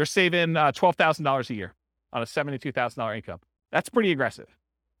 they're saving $12,000 a year on a $72,000 income. That's pretty aggressive,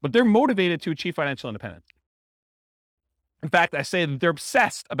 but they're motivated to achieve financial independence. In fact, I say that they're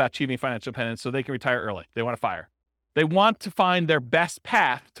obsessed about achieving financial independence so they can retire early. They want to fire. They want to find their best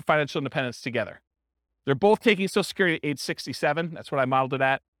path to financial independence together. They're both taking Social Security at age 67. That's what I modeled it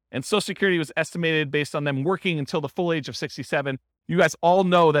at. And Social Security was estimated based on them working until the full age of 67. You guys all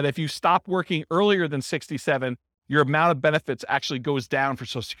know that if you stop working earlier than 67, your amount of benefits actually goes down for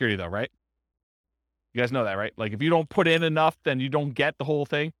Social Security though, right? You guys know that, right? Like if you don't put in enough, then you don't get the whole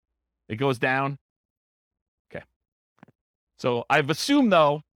thing. It goes down. Okay. So I've assumed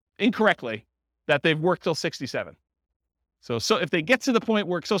though, incorrectly, that they've worked till 67. So if they get to the point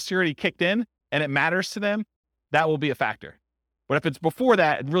where Social Security kicked in and it matters to them, that will be a factor. But if it's before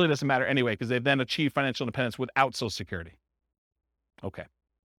that, it really doesn't matter anyway, because they've then achieved financial independence without Social Security. Okay.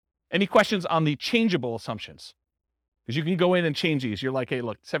 Any questions on the changeable assumptions? Because you can go in and change these. You're like, hey,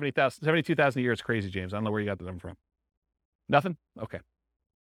 look, 72,000 a year is crazy, James. I don't know where you got the number from. Nothing? Okay.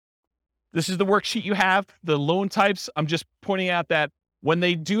 This is the worksheet you have, the loan types. I'm just pointing out that when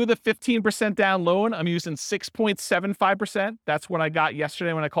they do the 15% down loan, I'm using 6.75%. That's what I got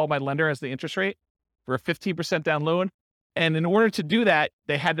yesterday when I called my lender as the interest rate for a 15% down loan. And in order to do that,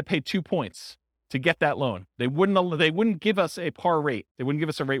 they had to pay 2 points to get that loan. They wouldn't give us a par rate. They wouldn't give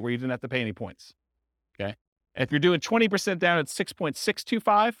us a rate where you didn't have to pay any points. Okay. And if you're doing 20% down at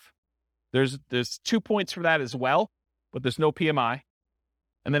 6.625, there's 2 points for that as well, but there's no PMI.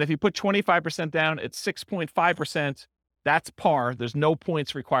 And then if you put 25% down at 6.5%, that's par. There's no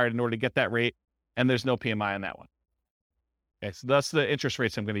points required in order to get that rate, and there's no PMI on that one. Okay, so that's the interest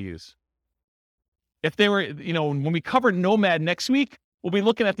rates I'm going to use. If they were, when we cover Nomad next week, we'll be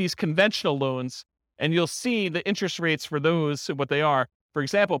looking at these conventional loans, and you'll see the interest rates for those, what they are. For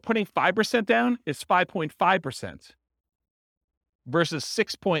example, putting 5% down is 5.5%. versus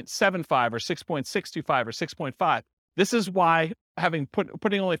 6.75 or 6.625 or 6.5. This is why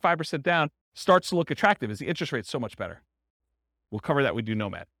putting only 5% down starts to look attractive, as the interest rate's so much better. We'll cover that. We do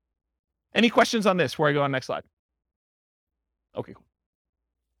Nomad. Any questions on this before I go on next slide? Okay, cool.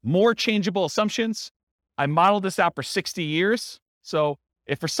 More changeable assumptions. I modeled this out for 60 years. So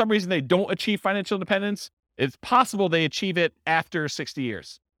if for some reason they don't achieve financial independence, it's possible they achieve it after 60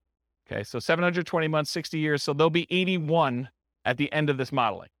 years. Okay, so 720 months, 60 years. So they'll be 81 at the end of this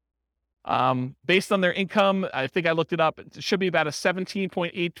modeling. Based on their income, I think I looked it up. It should be about a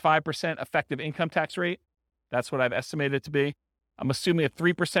 17.85% effective income tax rate. That's what I've estimated it to be. I'm assuming a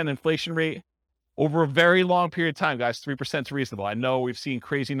 3% inflation rate over a very long period of time, guys. 3% is reasonable. I know we've seen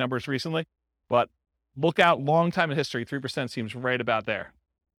crazy numbers recently, but look out long time in history. 3% seems right about there.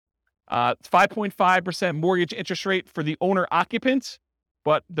 5.5% mortgage interest rate for the owner occupant,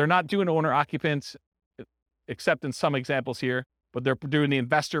 but they're not doing owner occupant except in some examples here, but they're doing the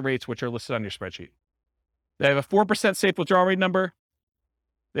investor rates, which are listed on your spreadsheet. They have a 4% safe withdrawal rate number.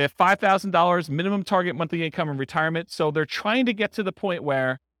 They have $5,000 minimum target monthly income in retirement. So they're trying to get to the point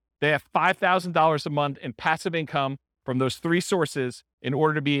where they have $5,000 a month in passive income from those three sources in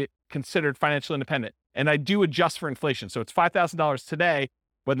order to be considered financially independent. And I do adjust for inflation. So it's $5,000 today,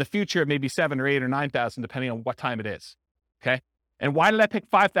 but in the future, it may be $7,000 or $8,000 or $9,000, depending on what time it is. Okay. And why did I pick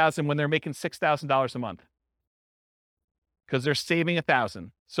 $5,000 when they're making $6,000 a month? Because they're saving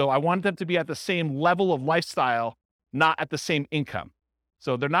 $1,000. So I want them to be at the same level of lifestyle, not at the same income.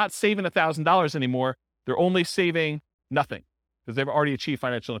 So they're not saving $1,000 anymore. They're only saving nothing because they've already achieved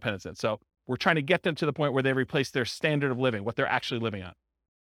financial independence. And so we're trying to get them to the point where they replace their standard of living, what they're actually living on.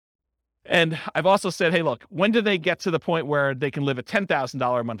 And I've also said, hey, look, when do they get to the point where they can live a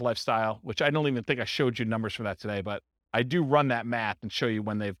 $10,000 a month lifestyle, which I don't even think I showed you numbers for that today, but I do run that math and show you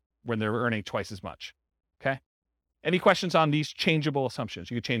when they're earning twice as much. Okay. Any questions on these changeable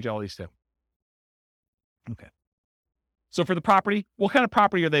assumptions? You could change all these too. Okay. So for the property, what kind of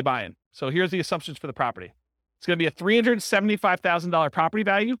property are they buying? So here's the assumptions for the property. It's going to be a $375,000 property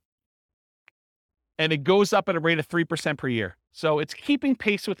value, and it goes up at a rate of 3% per year. So it's keeping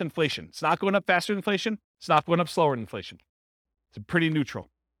pace with inflation. It's not going up faster than inflation. It's not going up slower than inflation. It's pretty neutral.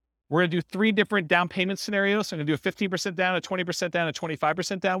 We're going to do 3 different down payment scenarios. So I'm going to do a 15% down, a 20% down, a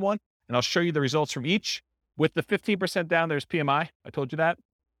 25% down one, and I'll show you the results from each. With the 15% down, there's PMI. I told you that.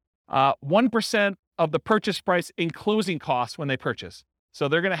 1% of the purchase price in closing costs when they purchase. So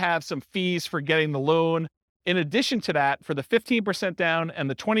they're going to have some fees for getting the loan. In addition to that, for the 15% down and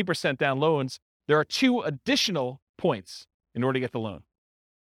the 20% down loans, there are 2 additional points in order to get the loan.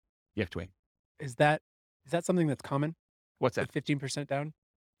 You have to wait. Is that something that's common? What's that? 15% down?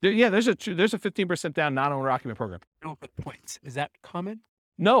 Yeah, there's a 15% down non-owner occupant program. No, but points. Is that common?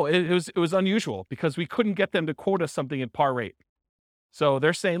 No, it was unusual because we couldn't get them to quote us something at par rate. So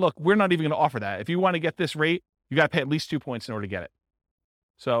they're saying, look, we're not even going to offer that. If you want to get this rate, you got to pay at least 2 points in order to get it.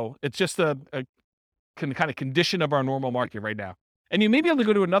 So it's just a kind of condition of our normal market right now. And you may be able to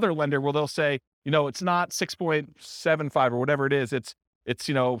go to another lender where they'll say, it's not 6.75 or whatever it is. It's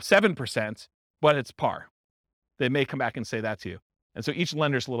 7%, but it's par. They may come back and say that to you. And so each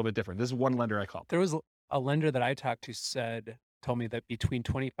lender is a little bit different. This is one lender I called. There was a lender that I talked to told me that between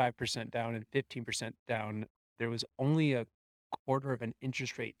 25% down and 15% down, there was only a quarter of an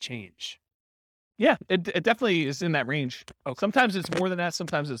interest rate change. Yeah, it definitely is in that range. Okay. Sometimes it's more than that.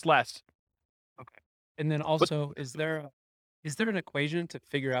 Sometimes it's less. Okay. And then also, is there an equation to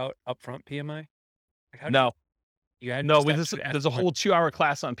figure out upfront PMI? No. There's a whole 2-hour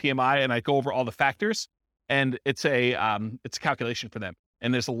class on PMI, and I go over all the factors, and it's a calculation for them.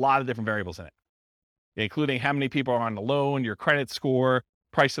 And there's a lot of different variables in it, including how many people are on the loan, your credit score,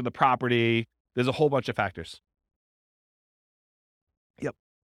 price of the property. There's a whole bunch of factors. Yep.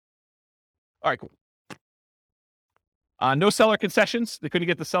 All right, cool. No seller concessions. They couldn't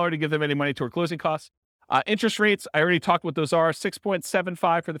get the seller to give them any money toward closing costs. Interest rates, I already talked what those are.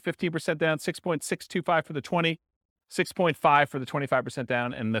 6.75 for the 15% down, 6.625 for the 20, 6.5 for the 25%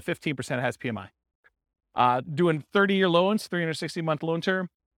 down, and the 15% has PMI. Doing 30-year loans, 360-month loan term.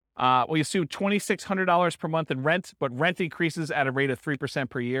 We assume $2,600 per month in rent, but rent increases at a rate of 3%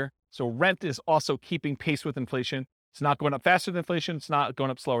 per year. So rent is also keeping pace with inflation. It's not going up faster than inflation. It's not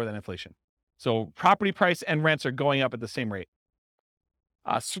going up slower than inflation. So property price and rents are going up at the same rate.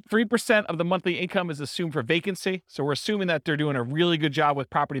 3% of the monthly income is assumed for vacancy. So we're assuming that they're doing a really good job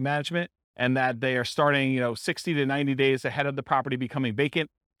with property management and that they are starting, 60 to 90 days ahead of the property becoming vacant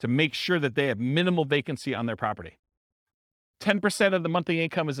to make sure that they have minimal vacancy on their property. 10% of the monthly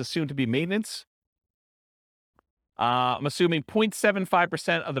income is assumed to be maintenance. I'm assuming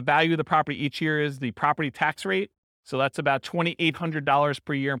 0.75% of the value of the property each year is the property tax rate. So that's about $2,800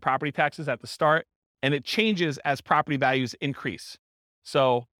 per year in property taxes at the start. And it changes as property values increase.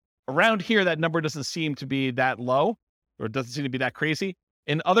 So around here, that number doesn't seem to be that low, or it doesn't seem to be that crazy.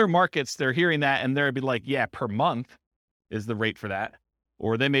 In other markets, they're hearing that and they'll be like, yeah, per month is the rate for that.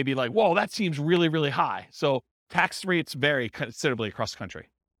 Or they may be like, whoa, that seems really, really high. So tax rates vary considerably across the country.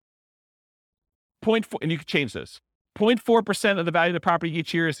 0.4, and you can change this. 0.4% of the value of the property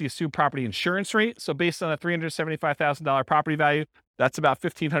each year is the assumed property insurance rate. So based on a $375,000 property value, that's about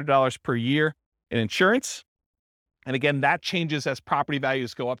 $1,500 per year in insurance. And again, that changes as property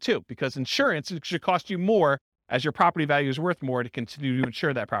values go up too, because insurance should cost you more as your property value is worth more to continue to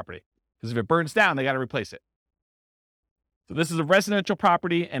insure that property. Because if it burns down, they got to replace it. So this is a residential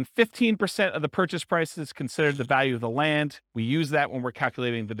property, and 15% of the purchase price is considered the value of the land. We use that when we're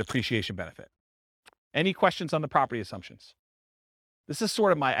calculating the depreciation benefit. Any questions on the property assumptions? This is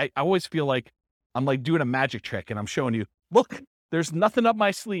sort of I always feel like I'm like doing a magic trick and I'm showing you, look, there's nothing up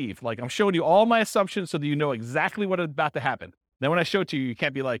my sleeve. Like I'm showing you all my assumptions so that you know exactly what is about to happen. Then when I show it to you, you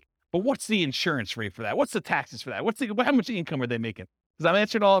can't be like, but what's the insurance rate for that? What's the taxes for that? How much income are they making? Because I'm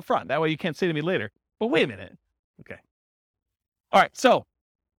answering it all up front. That way you can't say to me later, but wait a minute. Okay. All right. So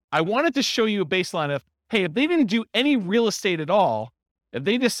I wanted to show you a baseline of, hey, if they didn't do any real estate at all, if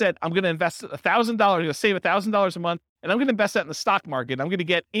they just said, I'm going to invest $1,000, I'm going to save $1,000 a month, and I'm going to invest that in the stock market, I'm going to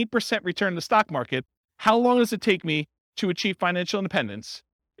get 8% return in the stock market, how long does it take me to achieve financial independence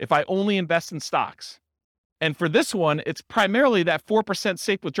if I only invest in stocks? And for this one, it's primarily that 4%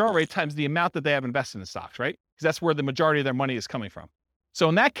 safe withdrawal rate times the amount that they have invested in stocks, right? Because that's where the majority of their money is coming from. So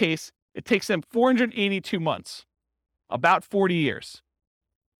in that case, it takes them 482 months, about 40 years.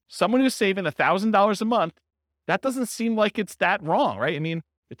 Someone who's saving $1,000 a month, that doesn't seem like it's that wrong, right? I mean,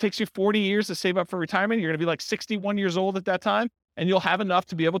 it takes you 40 years to save up for retirement. You're going to be like 61 years old at that time, and you'll have enough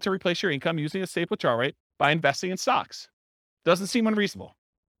to be able to replace your income using a safe withdrawal rate by investing in stocks. Doesn't seem unreasonable.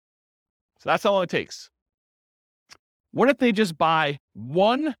 So that's how long it takes. What if they just buy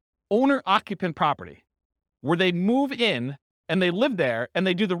one owner-occupant property where they move in and they live there and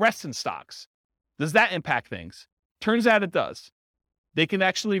they do the rest in stocks? Does that impact things? Turns out it does. They can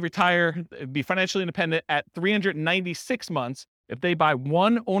actually retire, be financially independent at 396 months if they buy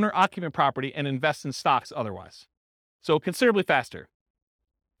one owner-occupant property and invest in stocks otherwise. So considerably faster.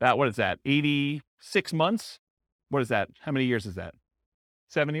 About, what is that, 86 months? What is that? How many years is that?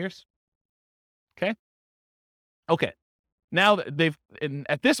 7 years? Okay. Okay. Now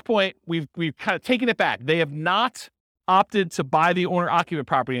at this point, we've kind of taken it back. They have not opted to buy the owner-occupant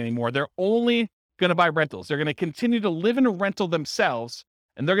property anymore. They're only going to buy rentals. They're going to continue to live in a rental themselves,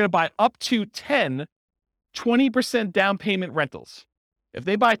 and they're going to buy up to 10 20% down payment rentals. If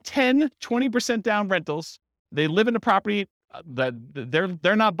they buy 10 20% down rentals, they live in a property that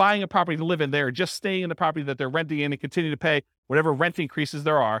they're not buying a property to live in. They're just staying in the property that they're renting in and continue to pay whatever rent increases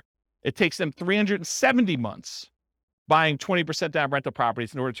there are. It takes them 370 months buying 20% down rental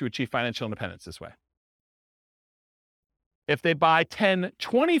properties in order to achieve financial independence this way. If they buy 10,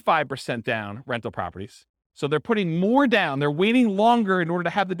 25% down rental properties, so they're putting more down, they're waiting longer in order to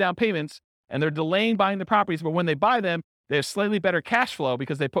have the down payments, and they're delaying buying the properties, but when they buy them, they have slightly better cash flow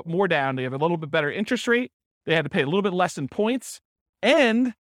because they put more down, they have a little bit better interest rate, they had to pay a little bit less in points,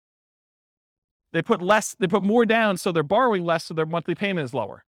 and they put more down, so they're borrowing less, so their monthly payment is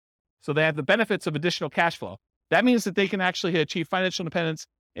lower. So they have the benefits of additional cash flow. That means that they can actually achieve financial independence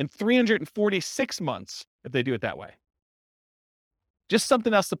in 346 months if they do it that way. Just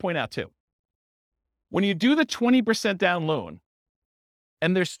something else to point out too. When you do the 20% down loan,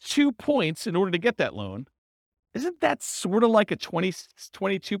 and there's 2 points in order to get that loan, isn't that sort of like a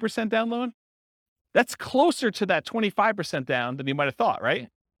 22% down loan? That's closer to that 25% down than you might have thought, right?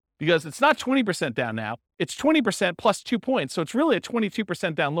 Because it's not 20% down now, it's 20% plus 2 points. So it's really a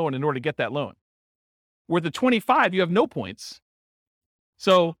 22% down loan in order to get that loan. Where the 25, you have no points.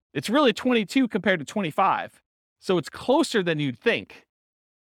 So it's really 22 compared to 25. So it's closer than you'd think.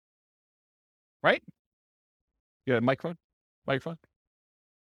 Right? You have a microphone?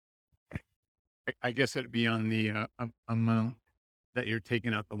 I guess it'd be on the amount that you're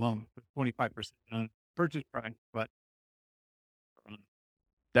taking out the loan, 25% on purchase price, but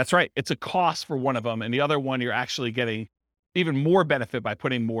That's right. It's a cost for one of them, and the other one you're actually getting even more benefit by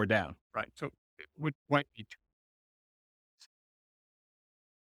putting more down. right. So it might be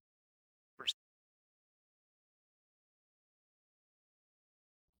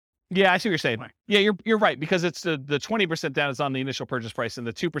Yeah, I see what you're saying. Right. Yeah, you're right, because it's the 20% down is on the initial purchase price and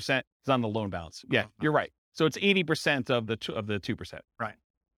the 2% is on the loan balance. Yeah, you're right. So it's 80% of the 2%. Right.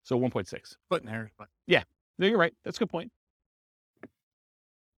 So 1.6. splitting hairs, but No, you're right. That's a good point.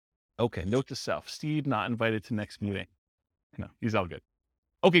 Okay, note to self. Steve not invited to next meeting. No, he's all good.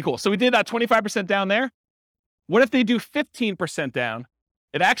 Okay, cool. So we did that 25% down there. What if they do 15% down?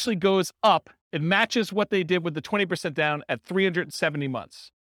 It actually goes up. It matches what they did with the 20% down at 370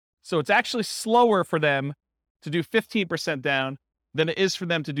 months. So it's actually slower for them to do 15% down than it is for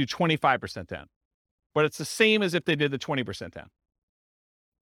them to do 25% down. But it's the same as if they did the 20% down.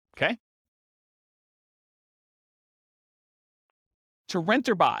 Okay? To rent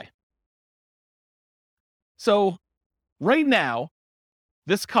or buy. So right now,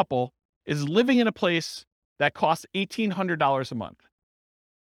 this couple is living in a place that costs $1,800 a month.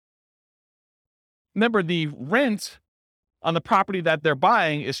 Remember, the rent on the property that they're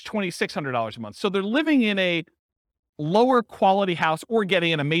buying is $2,600 a month. So they're living in a lower quality house or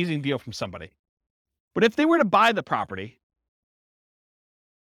getting an amazing deal from somebody. But if they were to buy the property,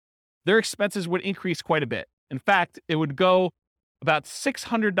 their expenses would increase quite a bit. In fact, it would go about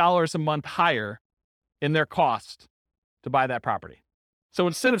 $600 a month higher in their cost to buy that property. So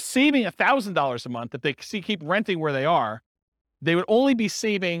instead of saving $1,000 a month that they keep renting where they are, they would only be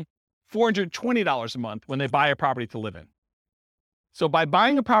saving $420 a month when they buy a property to live in. So by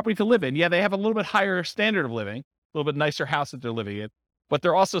buying a property to live in, yeah, they have a little bit higher standard of living, a little bit nicer house that they're living in, but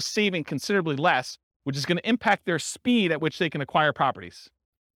they're also saving considerably less, which is going to impact their speed at which they can acquire properties.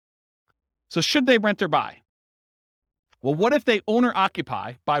 So should they rent or buy? Well, what if they owner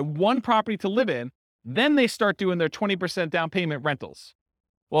occupy, buy one property to live in, then they start doing their 20% down payment rentals?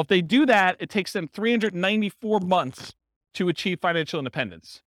 Well, if they do that, it takes them 394 months to achieve financial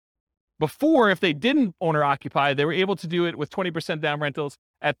independence. Before, if they didn't owner occupy, they were able to do it with 20% down rentals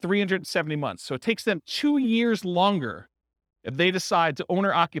at 370 months. So it takes them 2 years longer if they decide to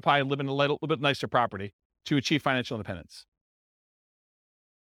owner occupy and live in a little bit nicer property to achieve financial independence.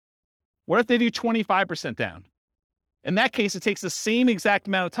 What if they do 25% down? In that case, it takes the same exact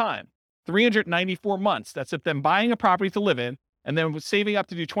amount of time, 394 months. That's if them buying a property to live in and then saving up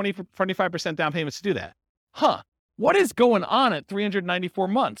to do 25% down payments to do that. What is going on at 394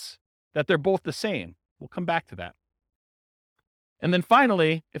 months that they're both the same? We'll come back to that. And then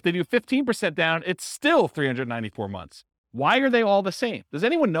finally, if they do 15% down, it's still 394 months. Why are they all the same? Does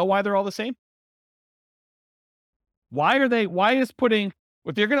anyone know why they're all the same? Why is putting,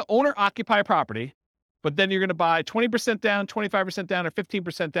 if you're going to owner occupy a property, but then you're going to buy 20% down, 25% down, or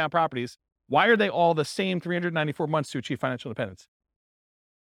 15% down properties, why are they all the same 394 months to achieve financial independence?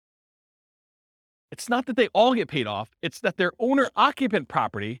 It's not that they all get paid off. It's that their owner-occupant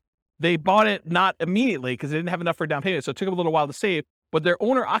property, they bought it not immediately because they didn't have enough for a down payment, so it took them a little while to save, but their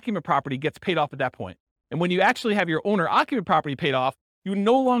owner-occupant property gets paid off at that point. And when you actually have your owner-occupant property paid off, you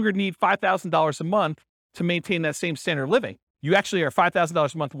no longer need $5,000 a month to maintain that same standard of living. You actually are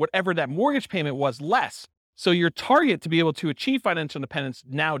 $5,000 a month, whatever that mortgage payment was, less. So your target to be able to achieve financial independence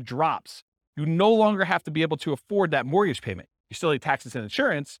now drops. You no longer have to be able to afford that mortgage payment. You still need taxes and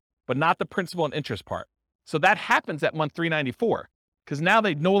insurance, but not the principal and interest part. So that happens at month 394 because now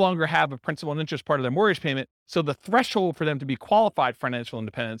they no longer have a principal and interest part of their mortgage payment. So the threshold for them to be qualified for financial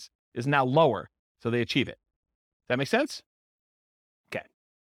independence is now lower. So they achieve it. Does that make sense? Okay.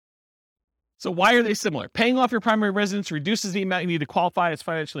 So why are they similar? Paying off your primary residence reduces the amount you need to qualify as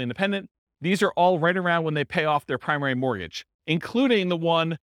financially independent. These are all right around when they pay off their primary mortgage, including the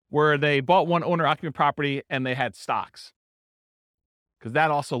one where they bought one owner-occupant property and they had stocks, because that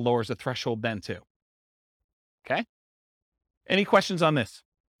also lowers the threshold then too. Okay? Any questions on this?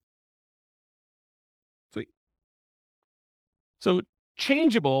 Sweet. So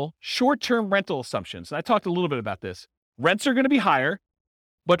changeable short-term rental assumptions. And I talked a little bit about this. Rents are going to be higher,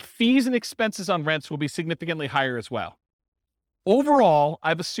 but fees and expenses on rents will be significantly higher as well. Overall,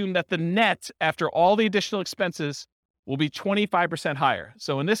 I've assumed that the net after all the additional expenses will be 25% higher.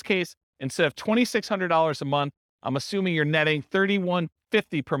 So in this case, instead of $2,600 a month, I'm assuming you're netting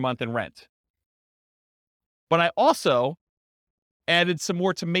 $3,150 per month in rent. But I also added some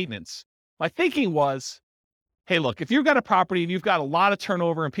more to maintenance. My thinking was, hey, look, if you've got a property and you've got a lot of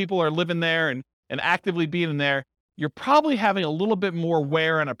turnover and people are living there and actively being in there, you're probably having a little bit more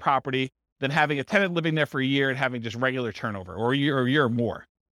wear on a property than having a tenant living there for a year and having just regular turnover or a year or more.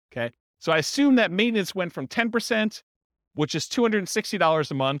 Okay. So I assume that maintenance went from 10%, which is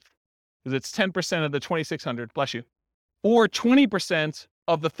 $260 a month, because it's 10% of the $2,600, bless you, or 20%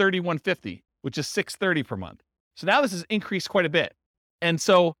 of the $3,150, which is $630 per month. So now this has increased quite a bit. And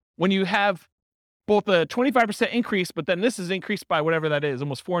so when you have both a 25% increase, but then this is increased by whatever that is,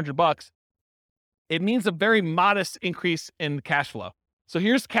 almost $400, it means a very modest increase in cash flow. So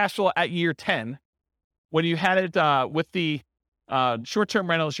here's cash flow at year 10. When you had it with the short-term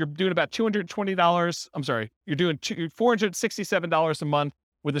rentals, you're doing about $220. I'm sorry, you're doing $467 a month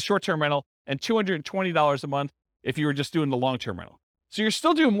with a short-term rental and $220 a month if you were just doing the long-term rental. So you're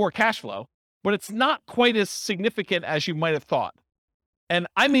still doing more cash flow, but it's not quite as significant as you might have thought. And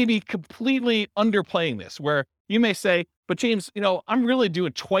I may be completely underplaying this, where you may say, but James, I'm really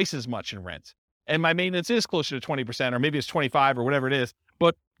doing twice as much in rent. And my maintenance is closer to 20%, or maybe it's 25 or whatever it is.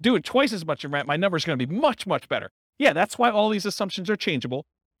 But doing twice as much in rent, my number is going to be much, much better. Yeah, that's why all these assumptions are changeable.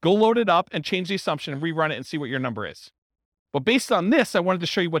 Go load it up and change the assumption and rerun it and see what your number is. But based on this, I wanted to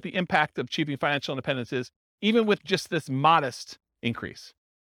show you what the impact of achieving financial independence is, even with just this modest increase.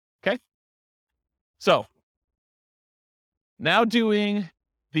 Okay? So now doing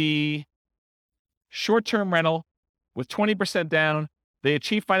the short-term rental with 20% down, they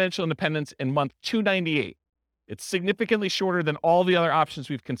achieve financial independence in month 298. It's significantly shorter than all the other options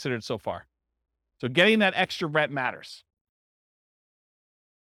we've considered so far. So getting that extra rent matters.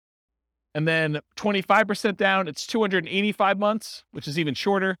 And then 25% down, it's 285 months, which is even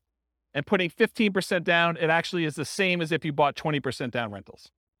shorter. And putting 15% down, it actually is the same as if you bought 20% down rentals.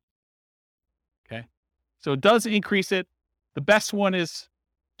 Okay. So it does increase it. The best one is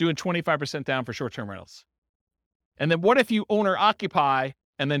doing 25% down for short-term rentals. And then what if you owner occupy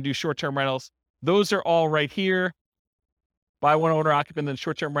and then do short-term rentals? Those are all right here. Buy one owner occupant, then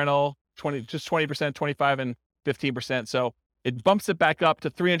short-term rental, 20%, 25 and 15%. So it bumps it back up to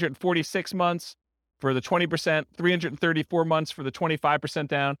 346 months for the 20%, 334 months for the 25%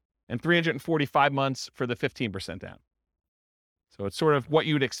 down, and 345 months for the 15% down. So it's sort of what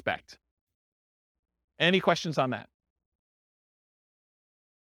you'd expect. Any questions on that?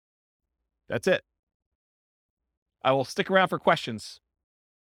 That's it. I will stick around for questions.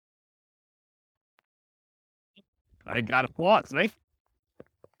 I got applause, right?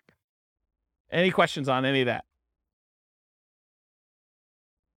 Any questions on any of that?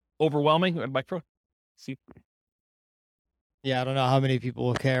 Overwhelming? Micro? See? Yeah, I don't know how many people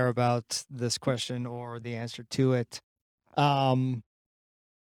will care about this question or the answer to it. It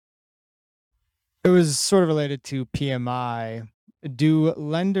was sort of related to PMI. Do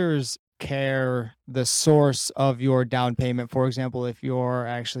lenders care the source of your down payment? For example, if you're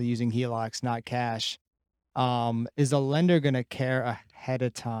actually using HELOCs, not cash, is a lender going to care ahead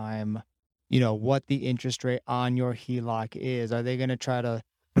of time, what the interest rate on your HELOC is? Are they going to try to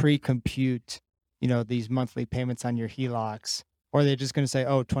pre-compute, these monthly payments on your HELOCs? Or are they just going to say,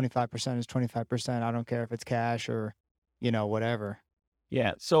 25% is 25%. I don't care if it's cash or, whatever.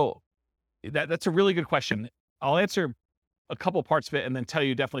 Yeah. So that's a really good question. I'll answer a couple parts of it and then tell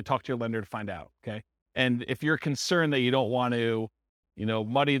you definitely talk to your lender to find out. Okay. And if you're concerned that you don't want to,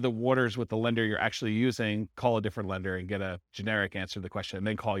 muddy the waters with the lender you're actually using, call a different lender and get a generic answer to the question, and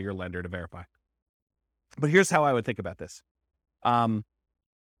then call your lender to verify. But here's how I would think about this.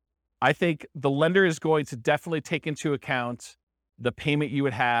 I think the lender is going to definitely take into account the payment you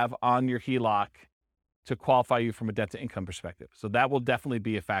would have on your HELOC to qualify you from a debt to income perspective. So that will definitely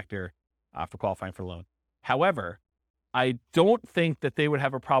be a factor for qualifying for a loan. However, I don't think that they would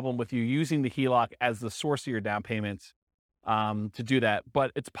have a problem with you using the HELOC as the source of your down payments to do that.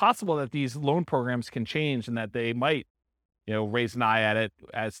 But it's possible that these loan programs can change and that they might, raise an eye at it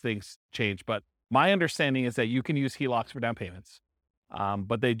as things change. But my understanding is that you can use HELOCs for down payments,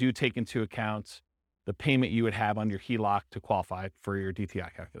 but they do take into account the payment you would have on your HELOC to qualify for your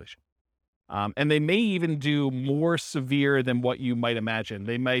DTI calculation. And they may even do more severe than what you might imagine.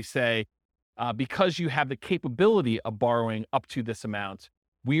 They may say, because you have the capability of borrowing up to this amount,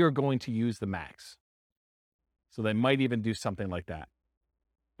 we are going to use the max. So they might even do something like that.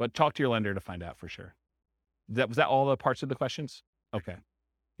 But talk to your lender to find out for sure. Was that all the parts of the questions? Okay.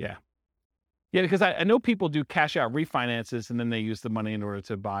 Yeah. Yeah, because I know people do cash out refinances and then they use the money in order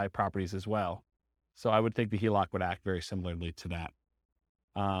to buy properties as well. So I would think the HELOC would act very similarly to that.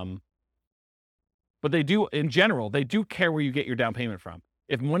 But they do, in general, they do care where you get your down payment from.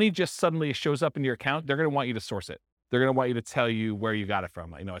 If money just suddenly shows up in your account, they're going to want you to source it. They're going to want you to tell you where you got it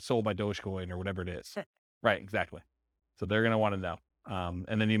from. I sold my Dogecoin or whatever it is. Right, exactly. So they're going to want to know.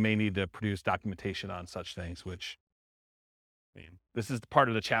 And then you may need to produce documentation on such things, which, this is part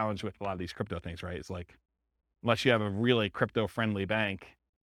of the challenge with a lot of these crypto things, right? It's like, unless you have a really crypto-friendly bank,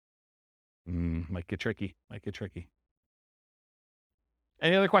 might get tricky.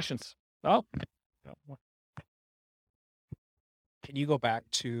 Any other questions? Oh. Can you go back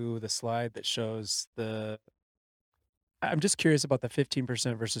to the slide that shows I'm just curious about the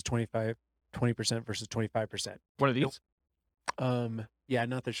 15% versus 20% versus 25%. What are these? Yeah,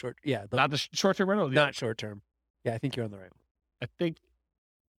 not the short. Yeah, not the short-term rental. Not short-term. Yeah, I think you're on the right one. I think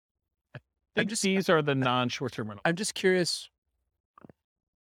these are the non-short-term rental. I'm just curious.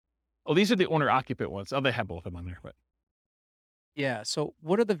 Oh, these are the owner-occupant ones. Oh, they have both of them on there, but Yeah. So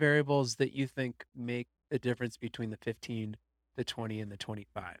what are the variables that you think make the difference between the 15, the 20, and the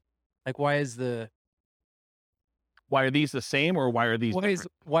 25? Like why is the Why are these the same, or why are these different?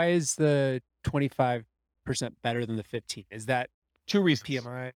 why is the 25% better than the 15? Is that Two reasons.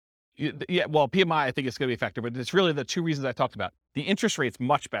 PMI? Yeah, well, PMI, I think it's going to be a factor, but it's really the two reasons I talked about. The interest rate's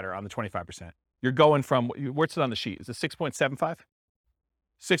much better on the 25%. You're going from, what's it on the sheet? Is it 6.75?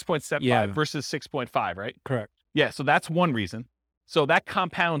 6.75 Yeah. versus 6.5, right? Correct. Yeah, so that's one reason. So that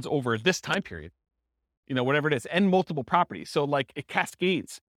compounds over this time period, whatever it is, and multiple properties. So like it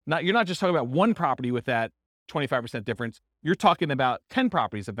cascades. You're not just talking about one property with that 25% difference. You're talking about 10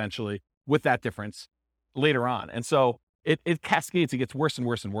 properties eventually with that difference later on. And so it cascades, it gets worse and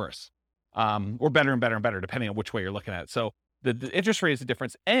worse and worse, or better and better and better, depending on which way you're looking at it. So the interest rate is the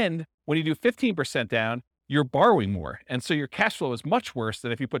difference. And when you do 15% down, you're borrowing more. And so your cash flow is much worse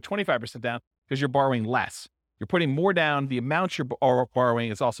than if you put 25% down because you're borrowing less. You're putting more down. The amount you're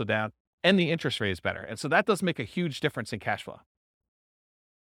borrowing is also down, and the interest rate is better. And so that does make a huge difference in cash flow.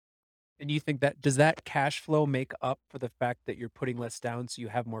 And you think does that cash flow make up for the fact that you're putting less down so you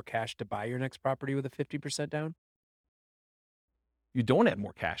have more cash to buy your next property with a 50% down? You don't add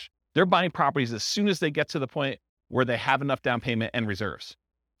more cash. They're buying properties as soon as they get to the point where they have enough down payment and reserves.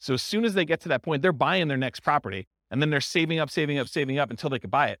 So as soon as they get to that point, they're buying their next property, and then they're saving up until they can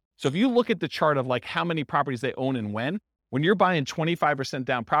buy it. So if you look at the chart of like how many properties they own and when you're buying 25%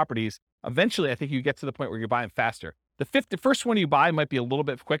 down properties, eventually I think you get to the point where you're buying faster. The first one you buy might be a little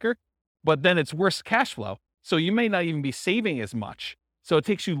bit quicker, but then it's worse cash flow. So you may not even be saving as much. So it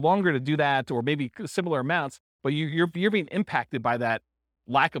takes you longer to do that, or maybe similar amounts, but you're being impacted by that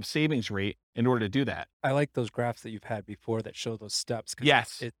lack of savings rate in order to do that. I like those graphs that you've had before that show those steps.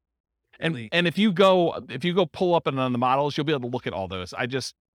 Yes. And if you go pull up on the models, you'll be able to look at all those.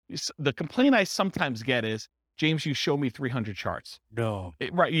 The complaint I sometimes get is, James, you show me 300 charts. No.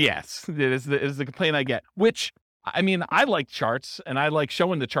 Right. Yes. It is the complaint I get, which, I mean, I like charts and I like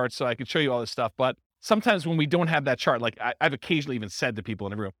showing the charts so I can show you all this stuff. But sometimes when we don't have that chart, like I've occasionally even said to people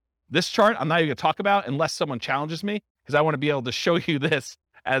in the room, this chart, I'm not even going to talk about unless someone challenges me, because I want to be able to show you this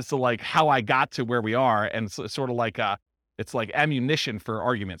as to like how I got to where we are. And it's sort of like, it's like ammunition for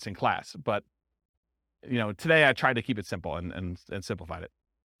arguments in class. But, today I tried to keep it simple and simplified it.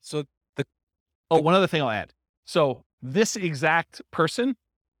 So one other thing I'll add. So this exact person,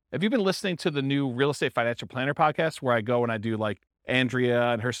 have you been listening to the new Real Estate Financial Planner podcast where I go and I do like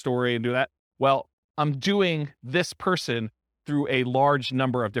Andrea and her story and do that? Well, I'm doing this person through a large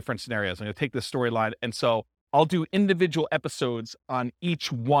number of different scenarios. I'm going to take this storyline. And so I'll do individual episodes on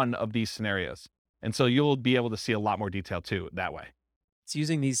each one of these scenarios. And so you'll be able to see a lot more detail too that way. it's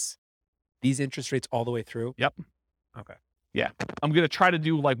using these interest rates all the way through. Yep. Okay. Yeah. I'm going to try to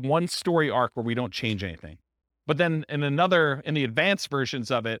do like one story arc where we don't change anything. But then in the advanced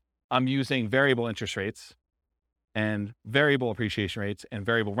versions of it, I'm using variable interest rates and variable appreciation rates and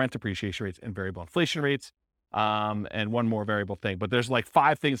variable rent appreciation rates and variable inflation rates. And one more variable thing, but there's like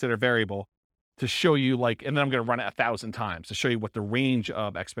 5 things that are variable to show you like, and then I'm going to run it 1,000 times to show you what the range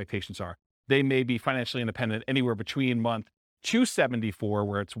of expectations are. They may be financially independent anywhere between month 274,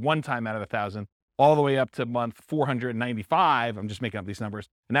 where it's 1 time out of 1,000, all the way up to month 495. I'm just making up these numbers.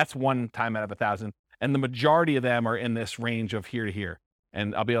 And that's 1 time out of 1,000. And the majority of them are in this range of here to here.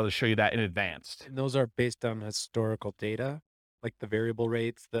 And I'll be able to show you that in advance. And those are based on historical data, like the variable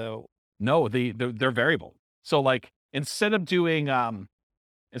rates, No, they're variable. So like instead of doing an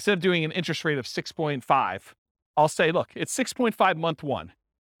interest rate of 6.5, I'll say, look, it's 6.5 month 1,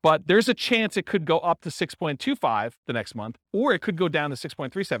 but there's a chance it could go up to 6.25 the next month, or it could go down to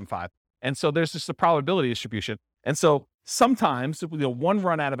 6.375. And so there's just a probability distribution. And so sometimes, 1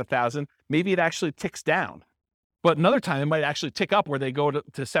 run out of 1,000, maybe it actually ticks down. But another time it might actually tick up where they go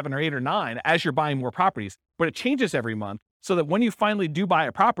to 7 or 8 or 9 as you're buying more properties. But it changes every month so that when you finally do buy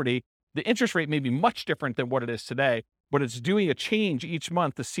a property, the interest rate may be much different than what it is today, but it's doing a change each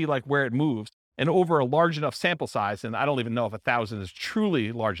month to see like where it moves and over a large enough sample size. And I don't even know if 1,000 is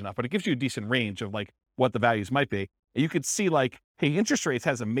truly large enough, but it gives you a decent range of like what the values might be. And you could see like, hey, interest rates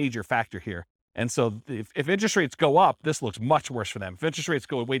has a major factor here. And so if interest rates go up, this looks much worse for them. If interest rates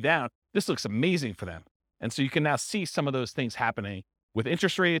go way down, this looks amazing for them. And so you can now see some of those things happening with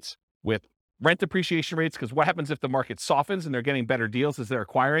interest rates, with rent appreciation rates, because what happens if the market softens and they're getting better deals as they're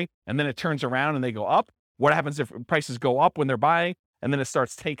acquiring, and then it turns around and they go up? What happens if prices go up when they're buying, and then it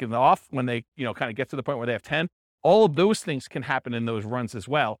starts taking off when they, kind of get to the point where they have 10? All of those things can happen in those runs as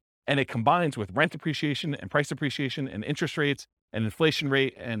well. And it combines with rent appreciation and price appreciation and interest rates and inflation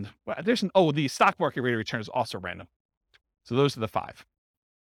rate. And the stock market rate of return is also random. So those are the 5. Does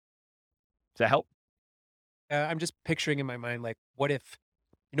that help? I'm just picturing in my mind, like, what if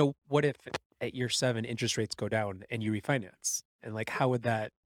at year 7 interest rates go down and you refinance, and like, how would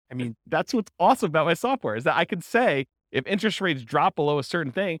that? I mean, That's what's awesome about my software is that I can say if interest rates drop below a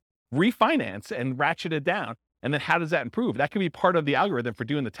certain thing, refinance and ratchet it down. And then how does that improve? That could be part of the algorithm for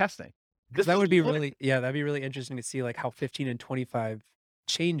doing the testing. This that is would be literally- that'd be really interesting to see like how 15 and 25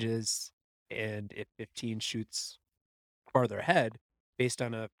 changes, and if 15 shoots farther ahead based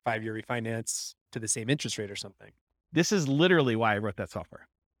on a 5-year refinance to the same interest rate or something. This is literally why I wrote that software,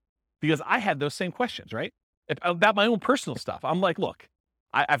 because I had those same questions, right? About my own personal stuff. I'm like, look,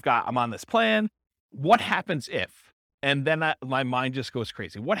 I'm on this plan. What happens if? And then my mind just goes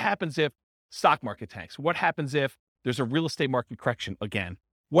crazy. What happens if stock market tanks? What happens if there's a real estate market correction again?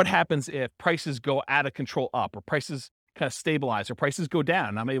 What happens if prices go out of control up, or prices kind of stabilize, or prices go down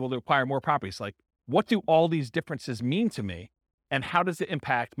and I'm able to acquire more properties? Like, what do all these differences mean to me? And how does it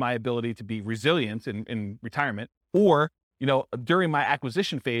impact my ability to be resilient in retirement? Or, during my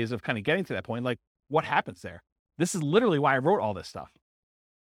acquisition phase of kind of getting to that point, like, what happens there? This is literally why I wrote all this stuff.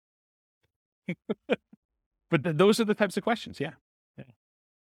 But those are the types of questions. Yeah.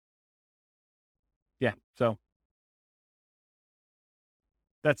 So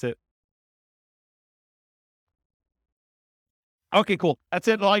that's it. Okay, cool. That's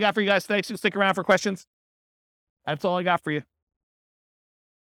it. All I got for you guys today. So stick around for questions. That's all I got for you.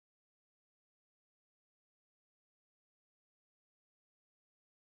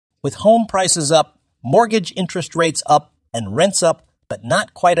 With home prices up, mortgage interest rates up, and rents up, but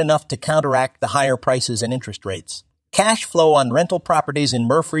not quite enough to counteract the higher prices and interest rates, cash flow on rental properties in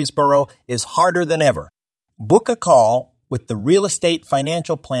Murfreesboro is harder than ever. Book a call with the Real Estate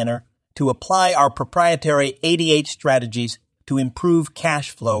Financial Planner to apply our proprietary 88 strategies to improve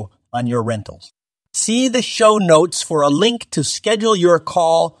cash flow on your rentals. See the show notes for a link to schedule your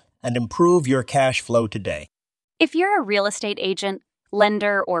call and improve your cash flow today. If you're a real estate agent,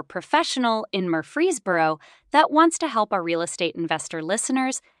 lender, or professional in Murfreesboro that wants to help our real estate investor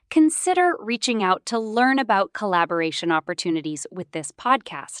listeners, consider reaching out to learn about collaboration opportunities with this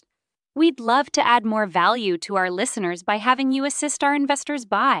podcast. We'd love to add more value to our listeners by having you assist our investors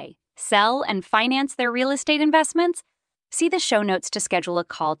buy, sell, and finance their real estate investments. See the show notes to schedule a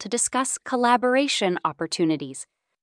call to discuss collaboration opportunities.